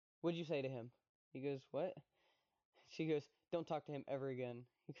what'd you say to him?" He goes, "What?" She goes, "Don't talk to him ever again."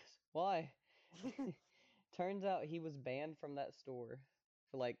 He goes, "Why?" Turns out he was banned from that store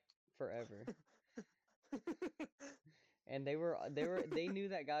for like forever. And they knew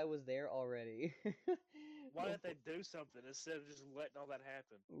that guy was there already. Why didn't they do something instead of just letting all that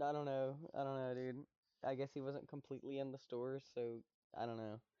happen? I don't know. I don't know, dude. I guess he wasn't completely in the store, so I don't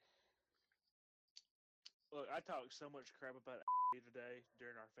know. Look, I talked so much crap about today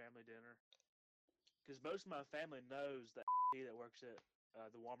during our family dinner because most of my family knows that that works at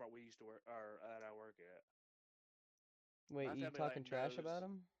the Walmart we used to work or that I work at. Wait, My you family talking like trash knows. about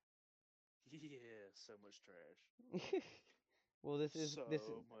him? Yeah, so much trash. Well, this is So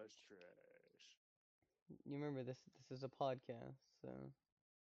much trash. you remember this is a podcast, so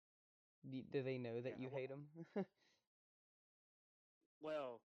Do they know that Yeah, you hate them?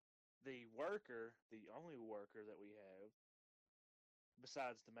 well, the worker, the only worker that we have,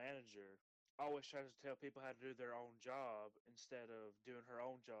 besides the manager, always tries to tell people how to do their own job instead of doing her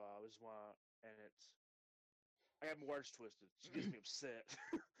own job. Is why, and I got my words twisted. She gets me upset.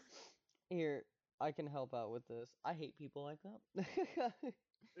 Here, I can help out with this. I hate people like that.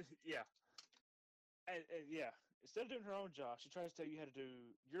 Yeah, and yeah, instead of doing her own job, she tries to tell you how to do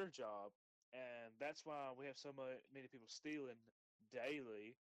your job, and that's why we have so many people stealing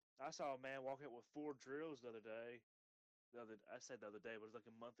daily. I saw a man walk out with 4 drills the other day. I said the other day, but it was like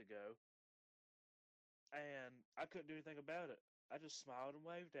a month ago, and I couldn't do anything about it. I just smiled and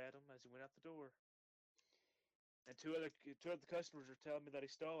waved at him as he went out the door. And two other customers were telling me that he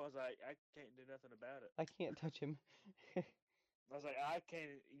stole. I was like, I can't do nothing about it. I can't touch him. I was like, I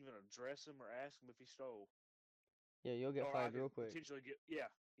can't even address him or ask him if he stole. Yeah, you'll get Or I fired could real quick. potentially get, yeah,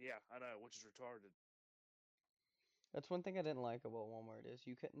 I know, which is retarded. That's one thing I didn't like about Walmart is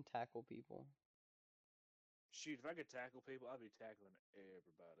you couldn't tackle people. Shoot, if I could tackle people, I'd be tackling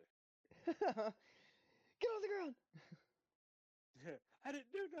everybody. Get on the ground. I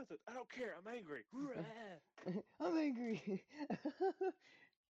didn't do nothing. I don't care. I'm angry. I'm angry.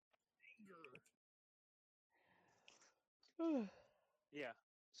 Yeah.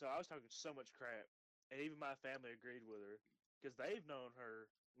 So I was talking so much crap, and even my family agreed with her because they've known her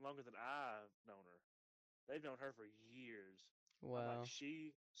longer than I've known her. They've known her for years. I'm like, Wow.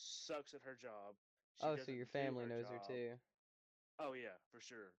 she sucks at her job. She Oh, so doesn't your do family her knows her job. too. Oh yeah, for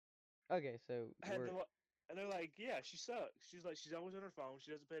sure. Okay, so And we're they're like, yeah, she sucks. She's like, she's always on her phone.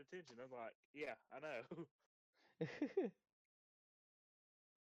 She doesn't pay attention. I'm like, yeah, I know.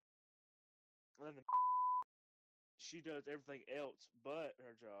 And then she does everything else but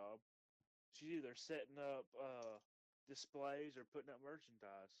her job. She's either setting up displays or putting up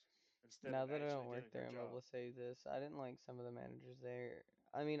merchandise instead now of that I actually don't work doing there, her I'm job. able to say this. I didn't like some of the managers there.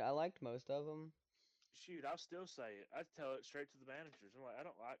 I mean, I liked most of them. Shoot, I'll still say it. I tell it straight to the managers. I'm like, I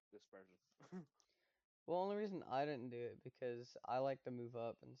don't like this person. Well, only reason I didn't do it because I like to move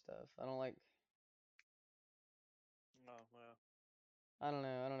up and stuff. I don't like. Oh well, I don't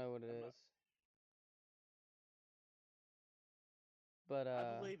know. I don't know what it I'm is. not. But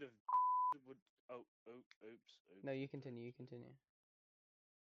I believe if would. Oh, oops. no, you continue. You continue.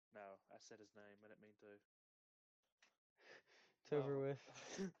 No, I said his name. I didn't mean to. It's over with.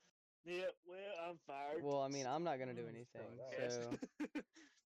 Yeah, well, I'm fired. Well, I mean, I'm not gonna do Mm, anything, shut up. Yes. so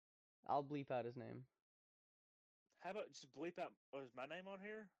I'll bleep out his name. How about just bleep out? Oh, is my name on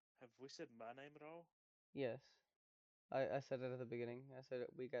here? Have we said my name at all? Yes, I said it at the beginning. I said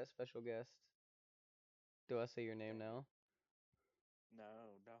we got special guests. Do I say your name Dang it. now?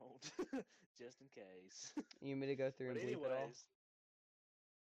 No, don't. Just in case. You want me to go through But and bleep it all? anyways,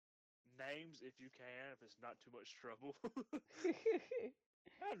 names if you can, if it's not too much trouble.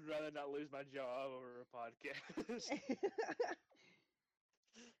 I'd rather not lose my job over a podcast.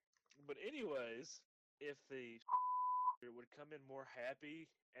 But anyways, if the would come in more happy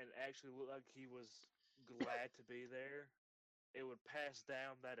and actually look like he was glad to be there, it would pass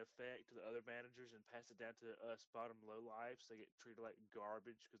down that effect to the other managers and pass it down to us bottom low lives. They get treated like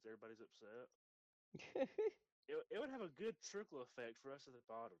garbage because everybody's upset. It would have a good trickle effect for us at the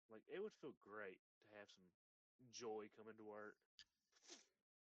bottom. Like it would feel great to have some joy coming to work.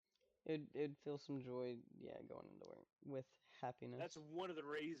 It'd feel some joy, yeah, going into work with happiness. That's one of the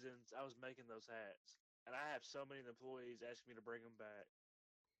reasons I was making those hats, and I have so many employees asking me to bring them back,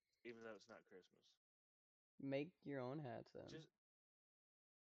 even though it's not Christmas. Make your own hats then. Just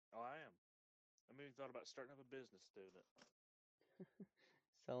I am. I even thought about starting up a business doing it.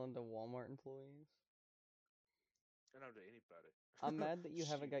 Selling to Walmart employees. I don't do anybody. I'm mad that you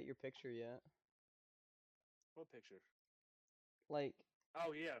haven't Shoot. got your picture yet. What picture? Like,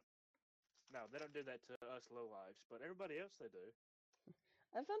 Oh yeah. No, they don't do that to us low lives, but everybody else they do.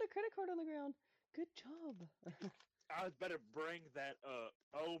 I found a credit card on the ground. Good job. I was better bring that up.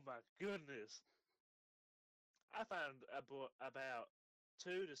 Oh my goodness. I found about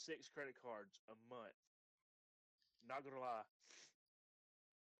 2 to 6 credit cards a month. Not gonna lie.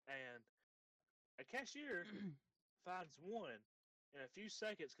 And a cashier finds one in a few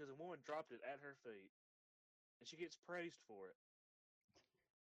seconds because a woman dropped it at her feet, and she gets praised for it.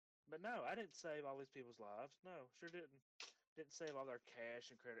 But no, I didn't save all these people's lives. No, sure didn't. Didn't save all their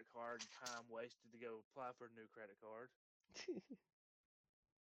cash and credit card and time wasted to go apply for a new credit card.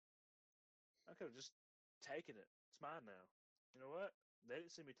 I could have just taken it. It's mine now. You know what? They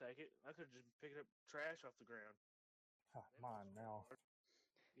didn't see me take it. I could have just picked up trash off the ground. Ha, mine now.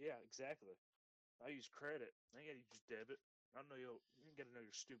 Yeah, exactly. I use credit. I ain't gotta use debit. I know you ain't got to know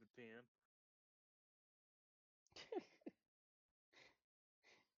your stupid pin.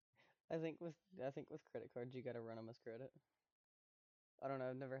 I think with credit cards you gotta run them as credit. I don't know.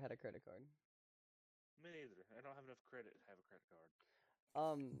 I've never had a credit card. Me neither. I don't have enough credit to have a credit card.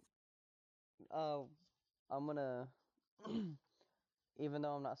 Um. I'm gonna. Even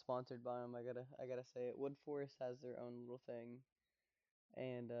though I'm not sponsored by them, I gotta say it. Wood Forest has their own little thing,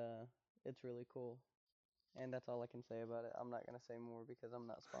 and it's really cool. And that's all I can say about it. I'm not gonna say more because I'm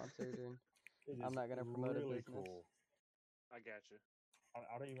not sponsored, and It I'm is not gonna promote a really business. cool. I got you.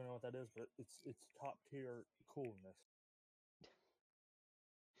 I don't even know what that is, but it's top tier coolness.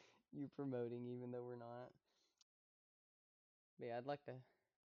 You're promoting even though we're not. But yeah, I'd like to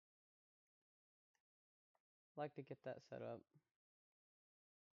get that set up.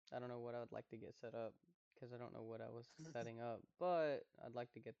 I don't know what I would like to get set up because I don't know what I was setting up, but I'd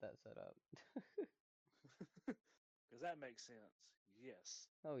like to get that set up. Because that makes sense. Yes.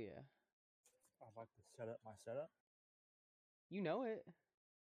 Oh yeah, I'd like to set up my setup. you know it.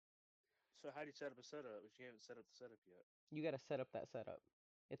 So how do you set up a setup if you haven't set up the setup yet? You gotta set up that setup.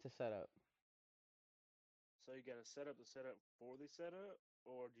 It's a setup. So you got to set up the setup for the setup,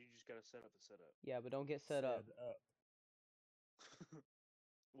 or do you just got to set up the setup? Yeah, but don't get set up.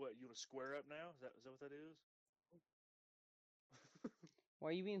 What, you want to square up now? Is that what that is? Why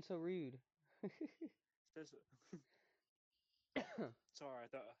are you being so rude? Says Sorry, I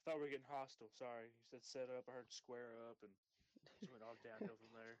thought we were getting hostile. Sorry, you said set up. I heard square up, and just went all downhill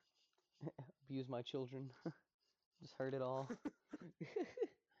from there. Abuse my children. Just heard it all.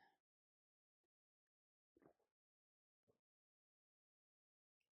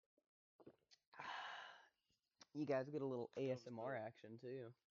 You guys get a little ASMR action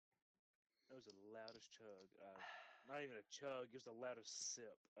too. That was the loudest chug. Not even a chug. It was the loudest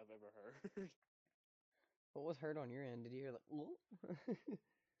sip I've ever heard. What was heard on your end? Did you hear like, "Ooh"?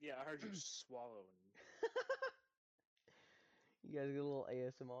 Yeah, I heard you swallowing. You guys get a little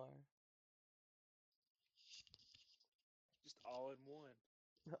ASMR. Just all in one.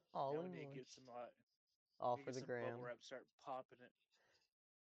 All Now in we need to one. get some like, All need for to the get some gram. bubble wrap, start popping it.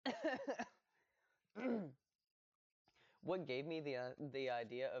 What gave me the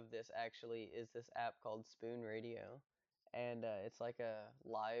idea of this actually is this app called Spoon Radio, and it's like a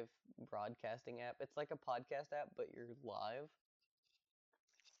live broadcasting app. It's like a podcast app, but you're live.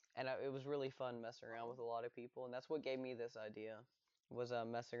 And it was really fun messing around with a lot of people, and that's what gave me this idea. Was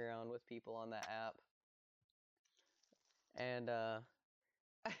messing around with people on that app, and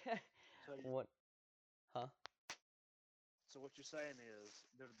So, what? Huh? so what you're saying is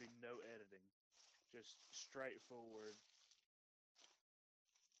there'd be no editing, just straightforward.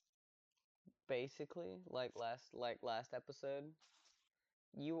 Basically, like last episode,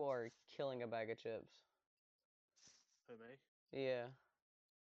 you are killing a bag of chips. Who, me? Yeah.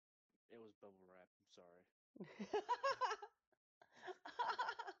 It was bubble wrap. I'm sorry.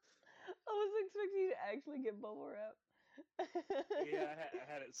 I was expecting you to actually get bubble wrap. Yeah, I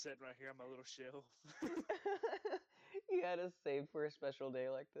had it sitting right here on my little shelf. You had us saved for a special day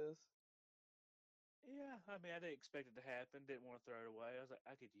like this. Yeah, I mean, I didn't expect it to happen. Didn't want to throw it away. I was like,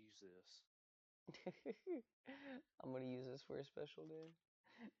 I could use this. I'm gonna use this for a special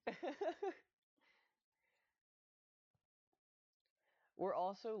day. We're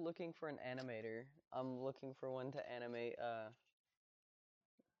also looking for an animator. I'm looking for one to animate,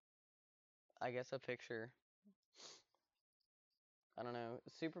 I guess a picture. I don't know.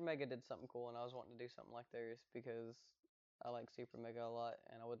 Super Mega did something cool, and I was wanting to do something like theirs because I like Super Mega a lot,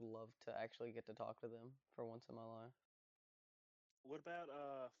 and I would love to actually get to talk to them for once in my life. What about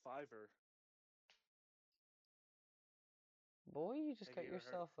Fiverr? Boy, you just Have got you ever heard?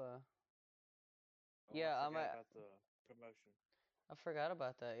 yourself a. Oh, Yeah, I forgot about the promotion. I forgot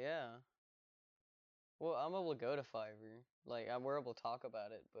about that. Yeah. Well, I'm able to go to Fiverr. Like, we're able to talk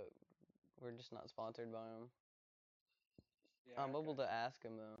about it, but we're just not sponsored by them. Yeah, I'm I able got to you. ask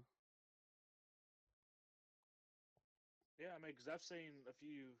them though. Yeah, I mean, because I've seen a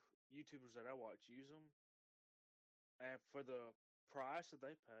few YouTubers that I watch use them, and for the price that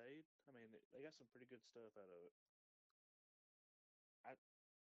they paid, I mean, they got some pretty good stuff out of it. I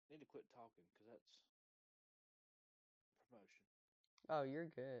need to quit talking because that's promotion. Oh, you're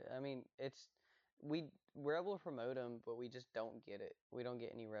good. I mean, we're able to promote them, but we just don't get it. We don't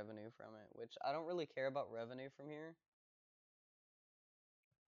get any revenue from it, which I don't really care about revenue from here.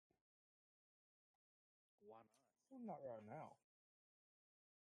 Why not? Well, not right now.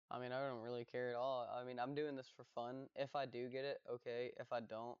 I mean, I don't really care at all. I mean, I'm doing this for fun. If I do get it, okay. If I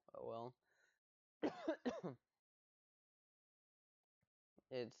don't, oh well.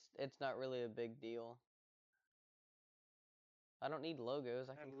 It's not really a big deal. I don't need logos.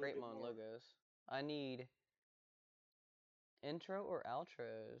 I Have can a little create bit my own more. logos. I need intro or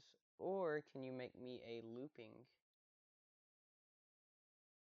outros, or can you make me a looping?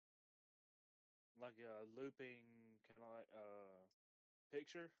 Like a looping kind of like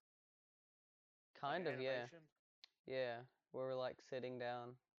picture, like Kind an of, yeah. animation. Yeah, where we're like sitting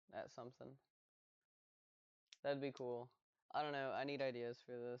down at something. That'd be cool. I don't know. I need ideas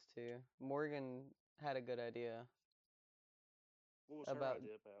for this too. Morgan had a good idea What was her about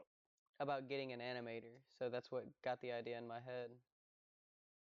idea about? getting an animator, so that's what got the idea in my head.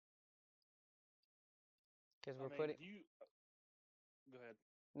 Because I we're mean, putting. do you go ahead?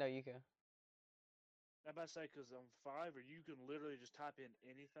 No, you go. I'm about to say because on Fiverr you can literally just type in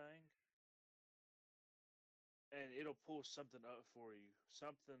anything, and it'll pull something up for you.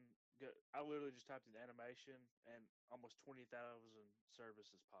 Something good. I literally just typed in animation, and almost 20,000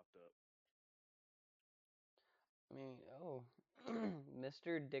 services popped up. I mean, oh,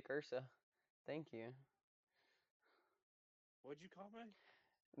 Mr. Dick Ursa. Thank you. What'd you call me?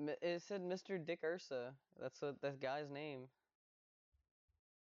 It said Mr. Dick Ursa. That's what that guy's name.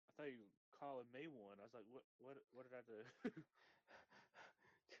 I thought you were calling me one. I was like, what did I do?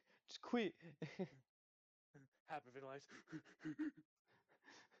 Just quit. Hyperventilize.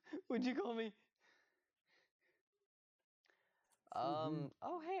 What'd you call me? Woohoo.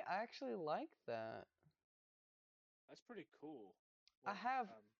 Oh, hey, I actually like that. That's pretty cool. I What, have.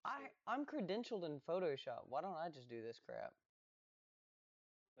 so I'm credentialed in Photoshop. Why don't I just do this crap?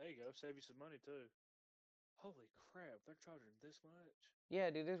 there you go. Save you some money too. Holy crap! They're charging this much. Yeah,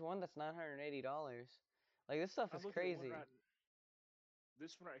 dude, there's one that's $980. Like, this stuff is I'm looking at one crazy. right.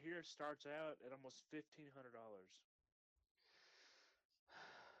 This one right here starts out at almost $1,500.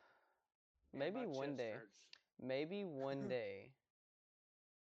 And Maybe my one chest day. hurts. Maybe one day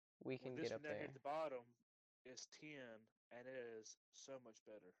we Well, can this get up one down here there. at the bottom is 10, and it is so much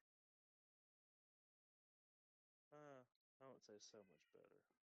better. I won't say so much better.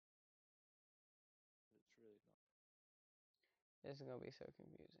 It's really not. This is gonna be so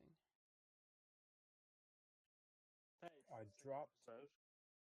confusing. Hey, I it's the second dropped. episode.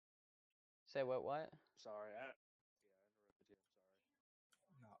 Say what? Sorry, I interrupted you. I'm sorry.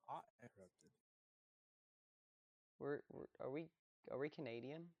 No, I interrupted. Are we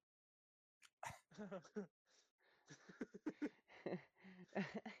Canadian?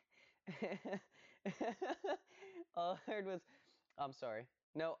 All I heard was, I'm sorry.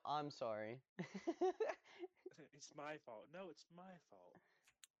 No, I'm sorry. It's my fault. No, it's my fault.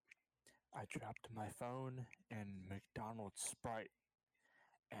 I dropped my phone in McDonald's Sprite,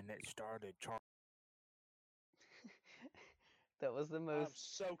 and it started charging. That was the I'm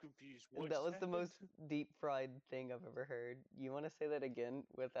most so confused. What that just was the happened? most deep fried thing I've ever heard. You want to say that again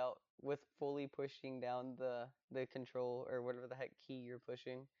with fully pushing down the control or whatever the heck key you're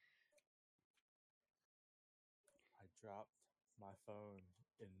pushing? I dropped my phone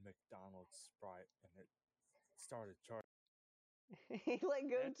in McDonald's Sprite, and it started charging. He let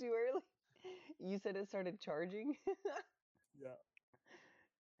go That's too early. You said it started charging? Yeah.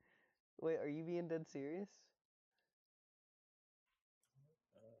 Wait, are you being dead serious?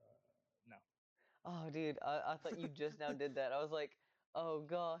 No. Oh, dude, I thought you just now did that. I was like, oh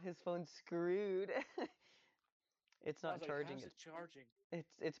god, his phone's screwed. It's I not was like, charging. how's it charging?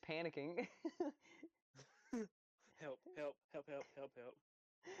 It's panicking. Help, help, help, help, help, help.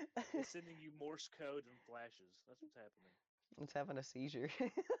 It's sending you Morse code and flashes. That's what's happening. It's having a seizure.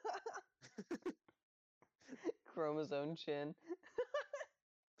 Chromosome chin.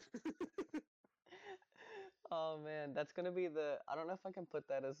 Oh man, that's gonna be the. I don't know if I can put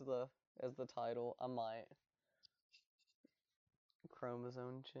that as the title. I might.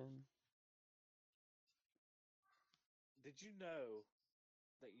 Chromosome chin. Did you know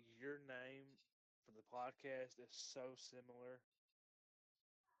that your name for the podcast is so similar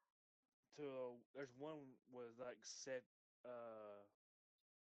to there's one with like said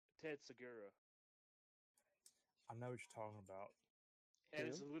Ted Segura, I know what you're talking about. and Who?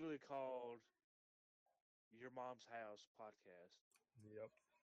 it's literally called Your Mom's House podcast. Yep.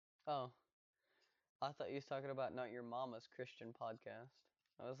 Oh, I thought you was talking about Not Your Mama's Christian podcast.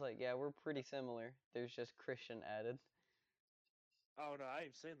 I was like, yeah, we're pretty similar. There's just Christian added. Oh no, I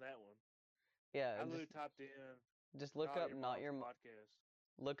ain't seen that one. Yeah, I literally typed in just look Not up Your Not Mom's Your podcast.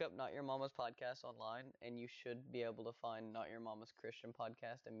 Look up Not Your Mama's podcast online, and you should be able to find Not Your Mama's Christian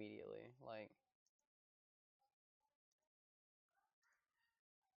podcast immediately. Like,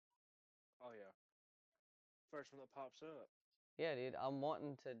 Oh yeah, first one that pops up. yeah, dude, I'm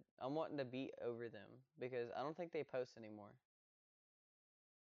wanting to beat over them because I don't think they post anymore.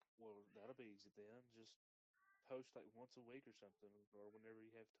 Well, that'll be easy then. Just post like once a week or something, or whenever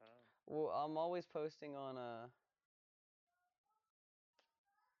you have time. Well, I'm always posting on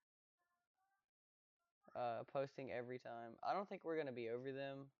posting every time. I don't think we're gonna be over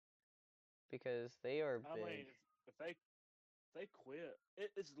them because they are I big. mean, if they quit,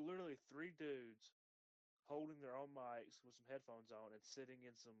 it's literally three dudes holding their own mics with some headphones on and sitting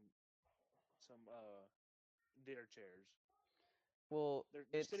in some dinner chairs. Well, They're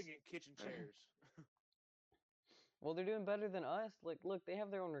it's sitting in kitchen chairs. well, they're doing better than us. Like, look, they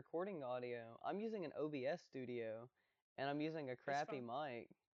have their own recording audio. I'm using an OBS studio, and I'm using a It's crappy fine. mic.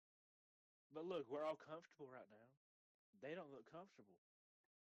 But look, we're all comfortable right now. They don't look comfortable.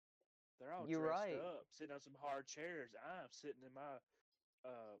 They're all You're dressed right. up, sitting on some hard chairs. I'm sitting in my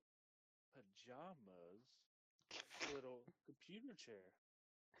pajamas, little computer chair.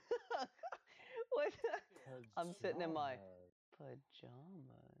 What? I'm sitting in my Pajamas.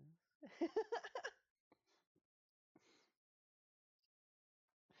 pajamas.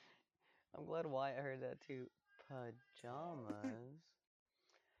 I'm glad Wyatt heard that too. Pajamas.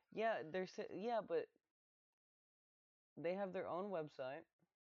 Yeah, yeah, but they have their own website.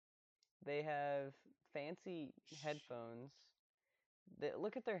 They have fancy headphones.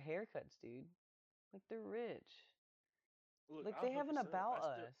 Look at their haircuts, dude. Like they're rich. Look, Like I'll they hook have an us up. about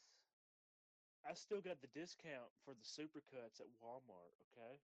us. I still got the discount for the supercuts at Walmart.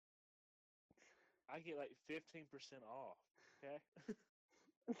 Okay, I get like 15% off. Okay,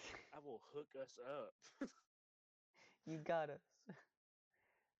 I will hook us up. You got us.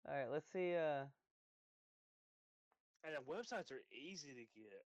 All right, let's see. And the websites are easy to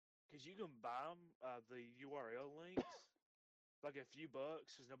get because you can buy them the URL links like a few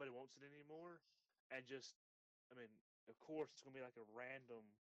bucks because nobody wants it anymore, and just I mean, of course, it's gonna be like a random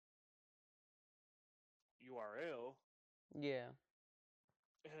URL, Yeah.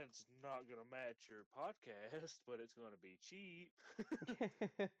 and it's not gonna match your podcast, but it's gonna be cheap.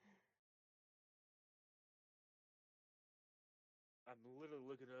 I'm literally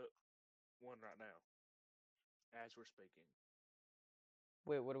looking up one right now as we're speaking.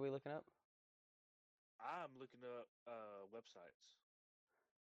 Wait, what are we looking up? I'm looking up websites.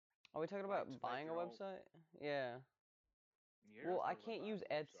 Are we talking Like about to make buying a your own. website? Yeah. You're Well, I talking about can't buying use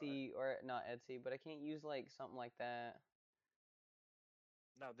a website. Etsy or not Etsy, but I can't use like something like that.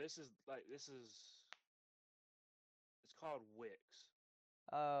 Now this is it's called Wix.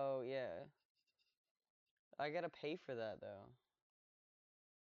 Oh, yeah. I gotta pay for that though.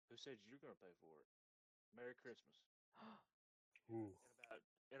 Who said you're gonna pay for it? Merry Christmas. Ooh.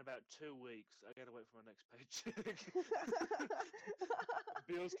 In about 2 weeks, I gotta wait for my next paycheck.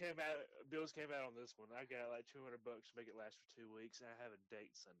 Bills came out on this one. I got like $200 to make it last for 2 weeks, and I have a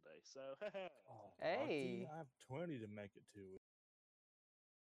date Sunday. So Oh, Hey. lucky. I have 20 to make it 2 weeks.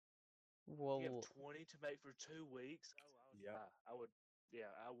 you Well, have 20 to make for 2 weeks. Oh, I would Yep. die. I would.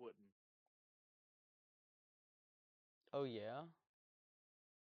 Yeah, I wouldn't. oh yeah.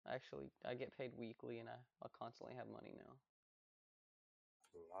 Actually, I get paid weekly and I constantly have money now.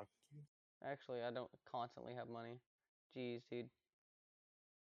 Lucky. Actually, I don't constantly have money. Jeez, dude.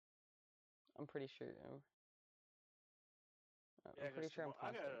 I'm pretty sure. Yeah, I'm pretty sure I'm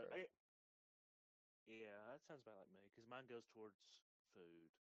I constantly gotta. broke. Yeah, that sounds about like me because mine goes towards food.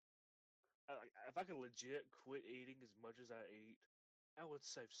 If I could legit quit eating as much as I eat, I would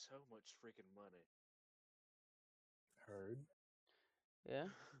save so much freaking money. Heard. Yeah.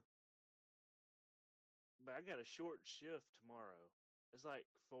 But I got a short shift tomorrow. It's like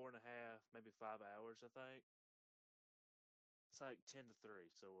 4.5, maybe 5 hours, I think. It's like 10 to 3,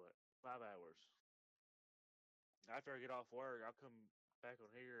 so what? 5 hours. After I get off work, I'll come back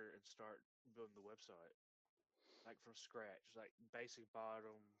on here and start building the website. Like from scratch, like basic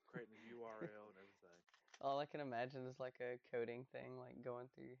bottom, creating the URL and everything. All I can imagine is like a coding thing, like going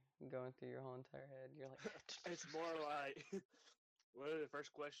through your whole entire head. You're like, It's more like, well, the first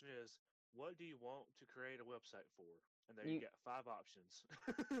question is, what do you want to create a website for? And there you you got 5 options.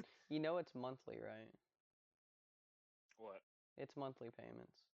 you know it's monthly, right? What? It's monthly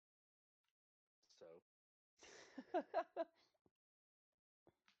payments. So,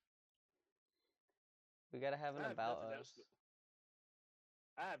 We gotta have an I have about nothing us. else.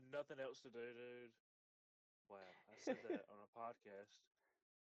 I have nothing else to do, dude. Wow, I said that on a podcast.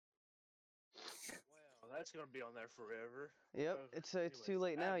 Well, that's gonna be on there forever. Yep, Oh, it's anyways, too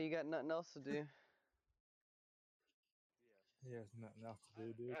late I now. have- You got nothing else to do. He has nothing else to do,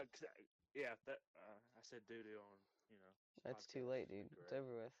 I- dude. I- 'cause yeah, I said doo doo on It's too podcast. late, It's been dude. It's great.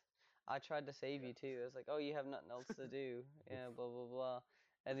 over with. I tried to save Yeah. you too. I was like, "Oh, you have nothing else to do." Yeah, blah blah blah.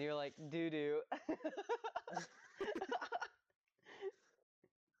 And you're like, "Doo doo."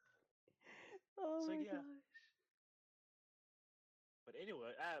 Oh So my yeah, gosh.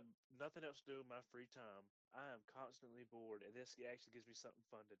 Anyway, I have nothing else to do in my free time. I am constantly bored, and this actually gives me something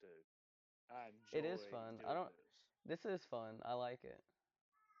fun to do. I It is enjoy fun. I doing don't. this. This is fun. I like it.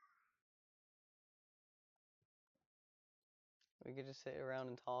 We could just sit around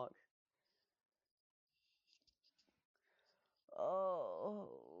and talk.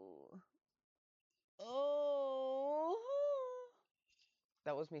 Oh. Oh.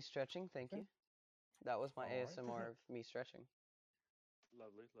 That was me stretching. Thank Okay. you. That was my Alright. ASMR of me stretching.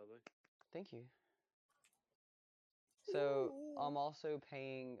 Lovely, lovely. Thank you. So I'm also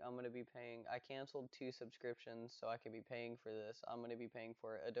paying. I'm gonna be paying. I canceled 2 subscriptions, so I could be paying for this. I'm gonna be paying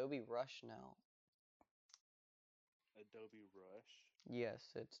for Adobe Rush now. Adobe Rush.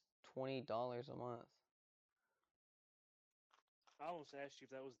 Yes, it's $20 a month. I almost asked you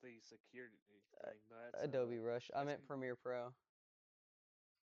if that was the security thing, but that's Adobe Rush. I that's meant Premiere Pro.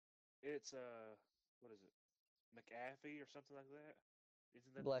 it's what is it? McAfee or something like that?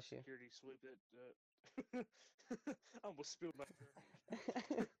 Isn't that the Bless you. security sweep that I almost spilled my drink.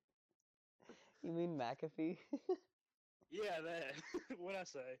 You mean McAfee? Yeah, that. What'd I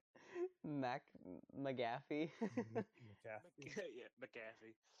say? McGaffey. McAfee. Yeah,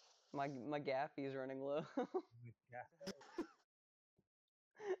 McAfee. My Gaffey's running low. McAfee.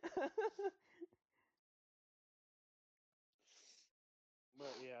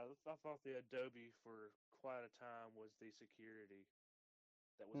 But yeah, I thought the Adobe for quite a time was the security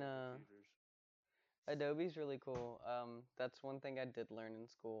that was on No, computers. Adobe's really cool. That's one thing I did learn in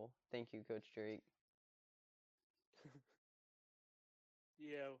school. Thank you, Coach Drake.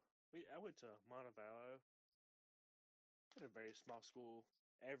 Yeah, I went to Montevallo. In a very small school.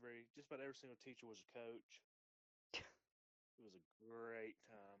 Just about every single teacher was a coach. It was a great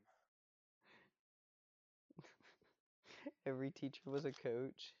time. Every teacher was a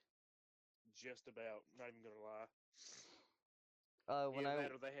coach. Just about, not even gonna lie. When Either I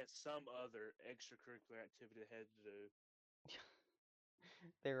that or they had some other extracurricular activity they had to do.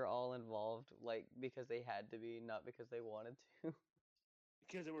 they were all involved, like because they had to be, not because they wanted to.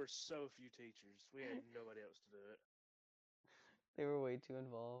 Because there were so few teachers. We had nobody else to do it. They were way too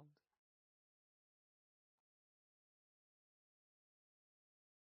involved.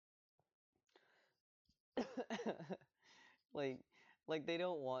 like like they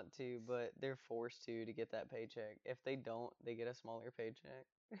don't want to, but they're forced to get that paycheck. If they don't, they get a smaller paycheck.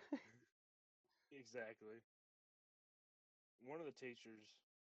 Exactly. One of the teachers,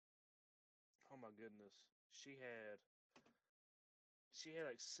 oh my goodness, she had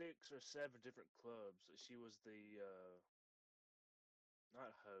like 6 or 7 different clubs. She was the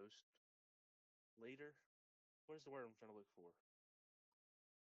not host, leader. What is the word I'm trying to look for?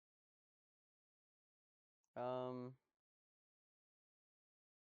 Um,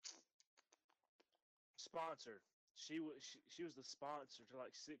 Sponsor. She was the sponsor to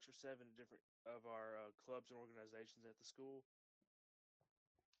like 6 or 7 different of our clubs and organizations at the school,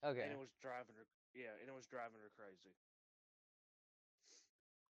 okay. and it was driving her. Yeah, and it was driving her crazy.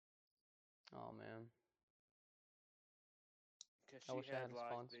 Oh man, Because I she wish I had had a like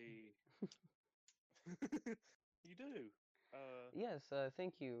sponsor. the. You do. Yes,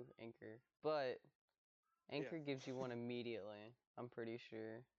 thank you, Anchor. But Yeah. Anchor gives you one immediately, I'm pretty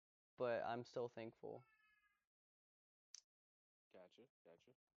sure. But I'm still thankful. Gotcha.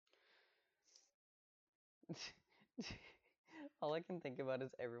 Gotcha. All I can think about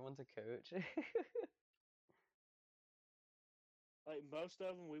is everyone's a coach. Like most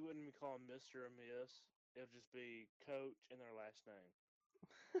of them, we wouldn't even call them Mister or Miss. It'll just be Coach and their last name.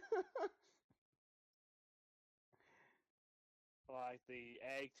 Like the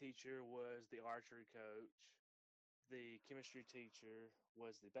ag teacher was the archery coach. The chemistry teacher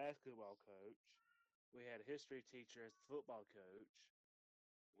was the basketball coach. We had a history teacher as the football coach.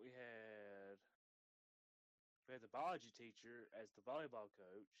 We had we had the biology teacher as the volleyball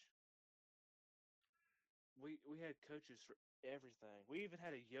coach. We had coaches for everything. We even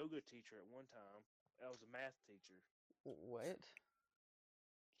had a yoga teacher at one time. That was a math teacher. What?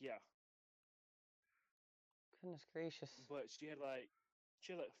 Yeah, Goodness gracious. but she had like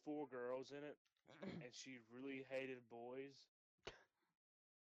 4 girls in it, and she really hated boys.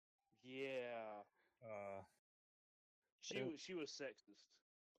 Yeah, Uh, she was sexist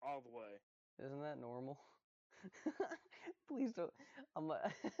all the way. Isn't that normal? Please don't. I'm a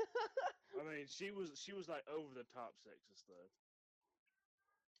I mean, she was like over the top sexist though.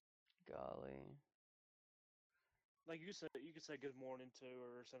 Golly. Like you could say good morning to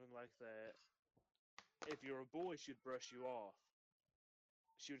her or something like that. If you're a boy, she'd brush you off.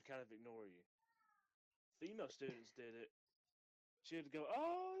 She would kind of ignore you. Female students did it. She would go,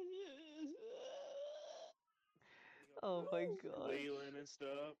 "Oh yes," Oh my god. Squealing and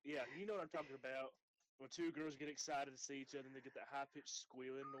stuff. Yeah, you know what I'm talking about. When two girls get excited to see each other and they get that high pitched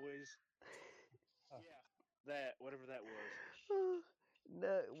squealing noise. Yeah, that whatever that was.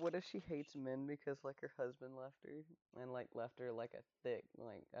 No, what if she hates men because like her husband left her and like left her like a thick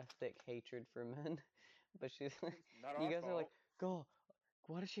hatred for men, but she's like, Not you our guys are like, fault. God,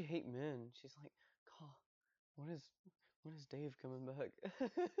 why does she hate men? She's like, God, when is Dave coming back?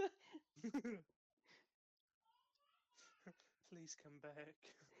 Please come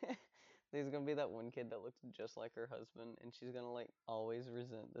back. There's gonna be that one kid that looks just like her husband, and she's gonna like always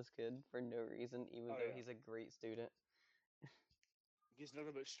resent this kid for no reason, even Oh, though yeah. he's a great student. Gets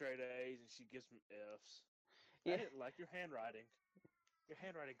nothing but straight A's and she gives him F's. Yeah. I didn't like your handwriting. Your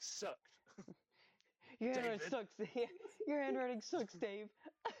handwriting sucked. Your handwriting David. sucks. Yeah, your handwriting sucks, Dave.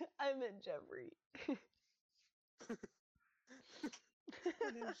 I meant Jeffrey.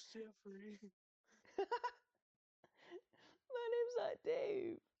 My name's Jeffrey. My name's not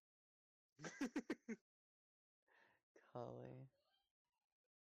Dave. Golly.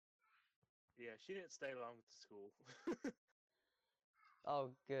 Yeah, she didn't stay long at the school. Oh,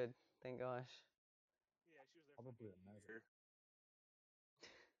 good. Thank gosh. Yeah, she was there Probably for a a mess. year.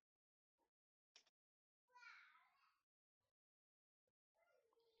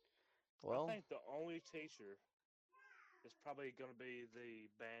 Well, I think the only teacher is probably going to be the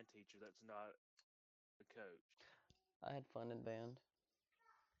band teacher that's not the coach. I had fun in band.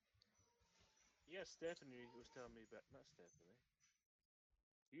 Yeah, Stephanie was telling me about, not Stephanie.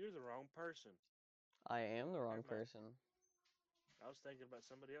 You're the wrong person. I am the wrong Never mind. person. I was thinking about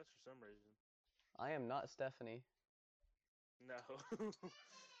somebody else for some reason. I am not Stephanie. No.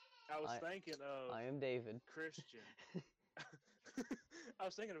 I was thinking of I am David. Christian. I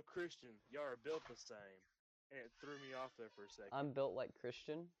was thinking of Christian. Y'all are built the same. And it threw me off there for a second. I'm built like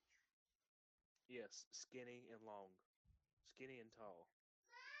Christian. Yes, skinny and long. Skinny and tall.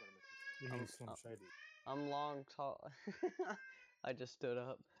 That's what I meant to say. You mean Slim Shady? I'm long, tall. I just stood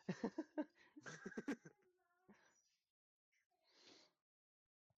up.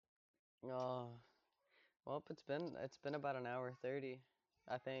 Oh, well, it's been about an hour 30.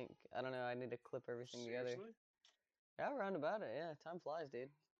 I think. I don't know. I need to clip everything together. Seriously? Yeah, around about it. Yeah, time flies, dude.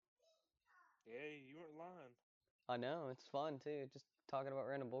 Yeah, you weren't lying. I know, it's fun too. Just talking about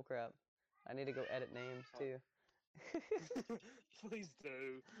random bullcrap. I need to go edit names too. Please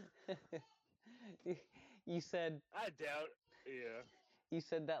do. You said I doubt. Yeah. you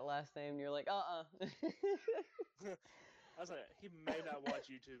said that last name and you're like, I was like, he may not watch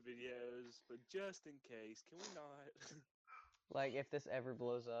YouTube videos, but just in case, can we not? Like if this ever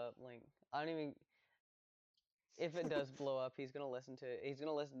blows up, like I don't even if it does blow up, he's gonna listen to it. He's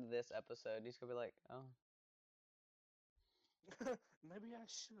gonna listen to this episode. He's gonna be like, oh. Maybe I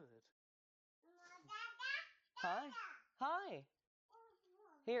should. Hi. Hi.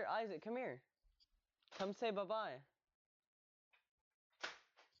 Here, Isaac, come here. Come say bye-bye.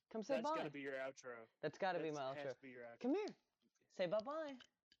 Come say That's bye. gotta be your outro. That's gotta be my Has outro. to be your outro. Come here. Say bye-bye.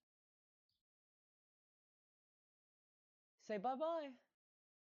 Say bye-bye.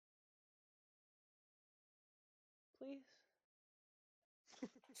 Please.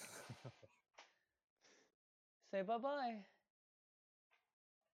 Say bye-bye.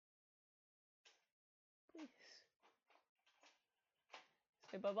 Please.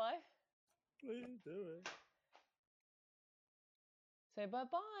 Say bye-bye. Please do it. Say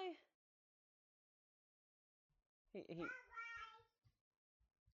bye-bye. He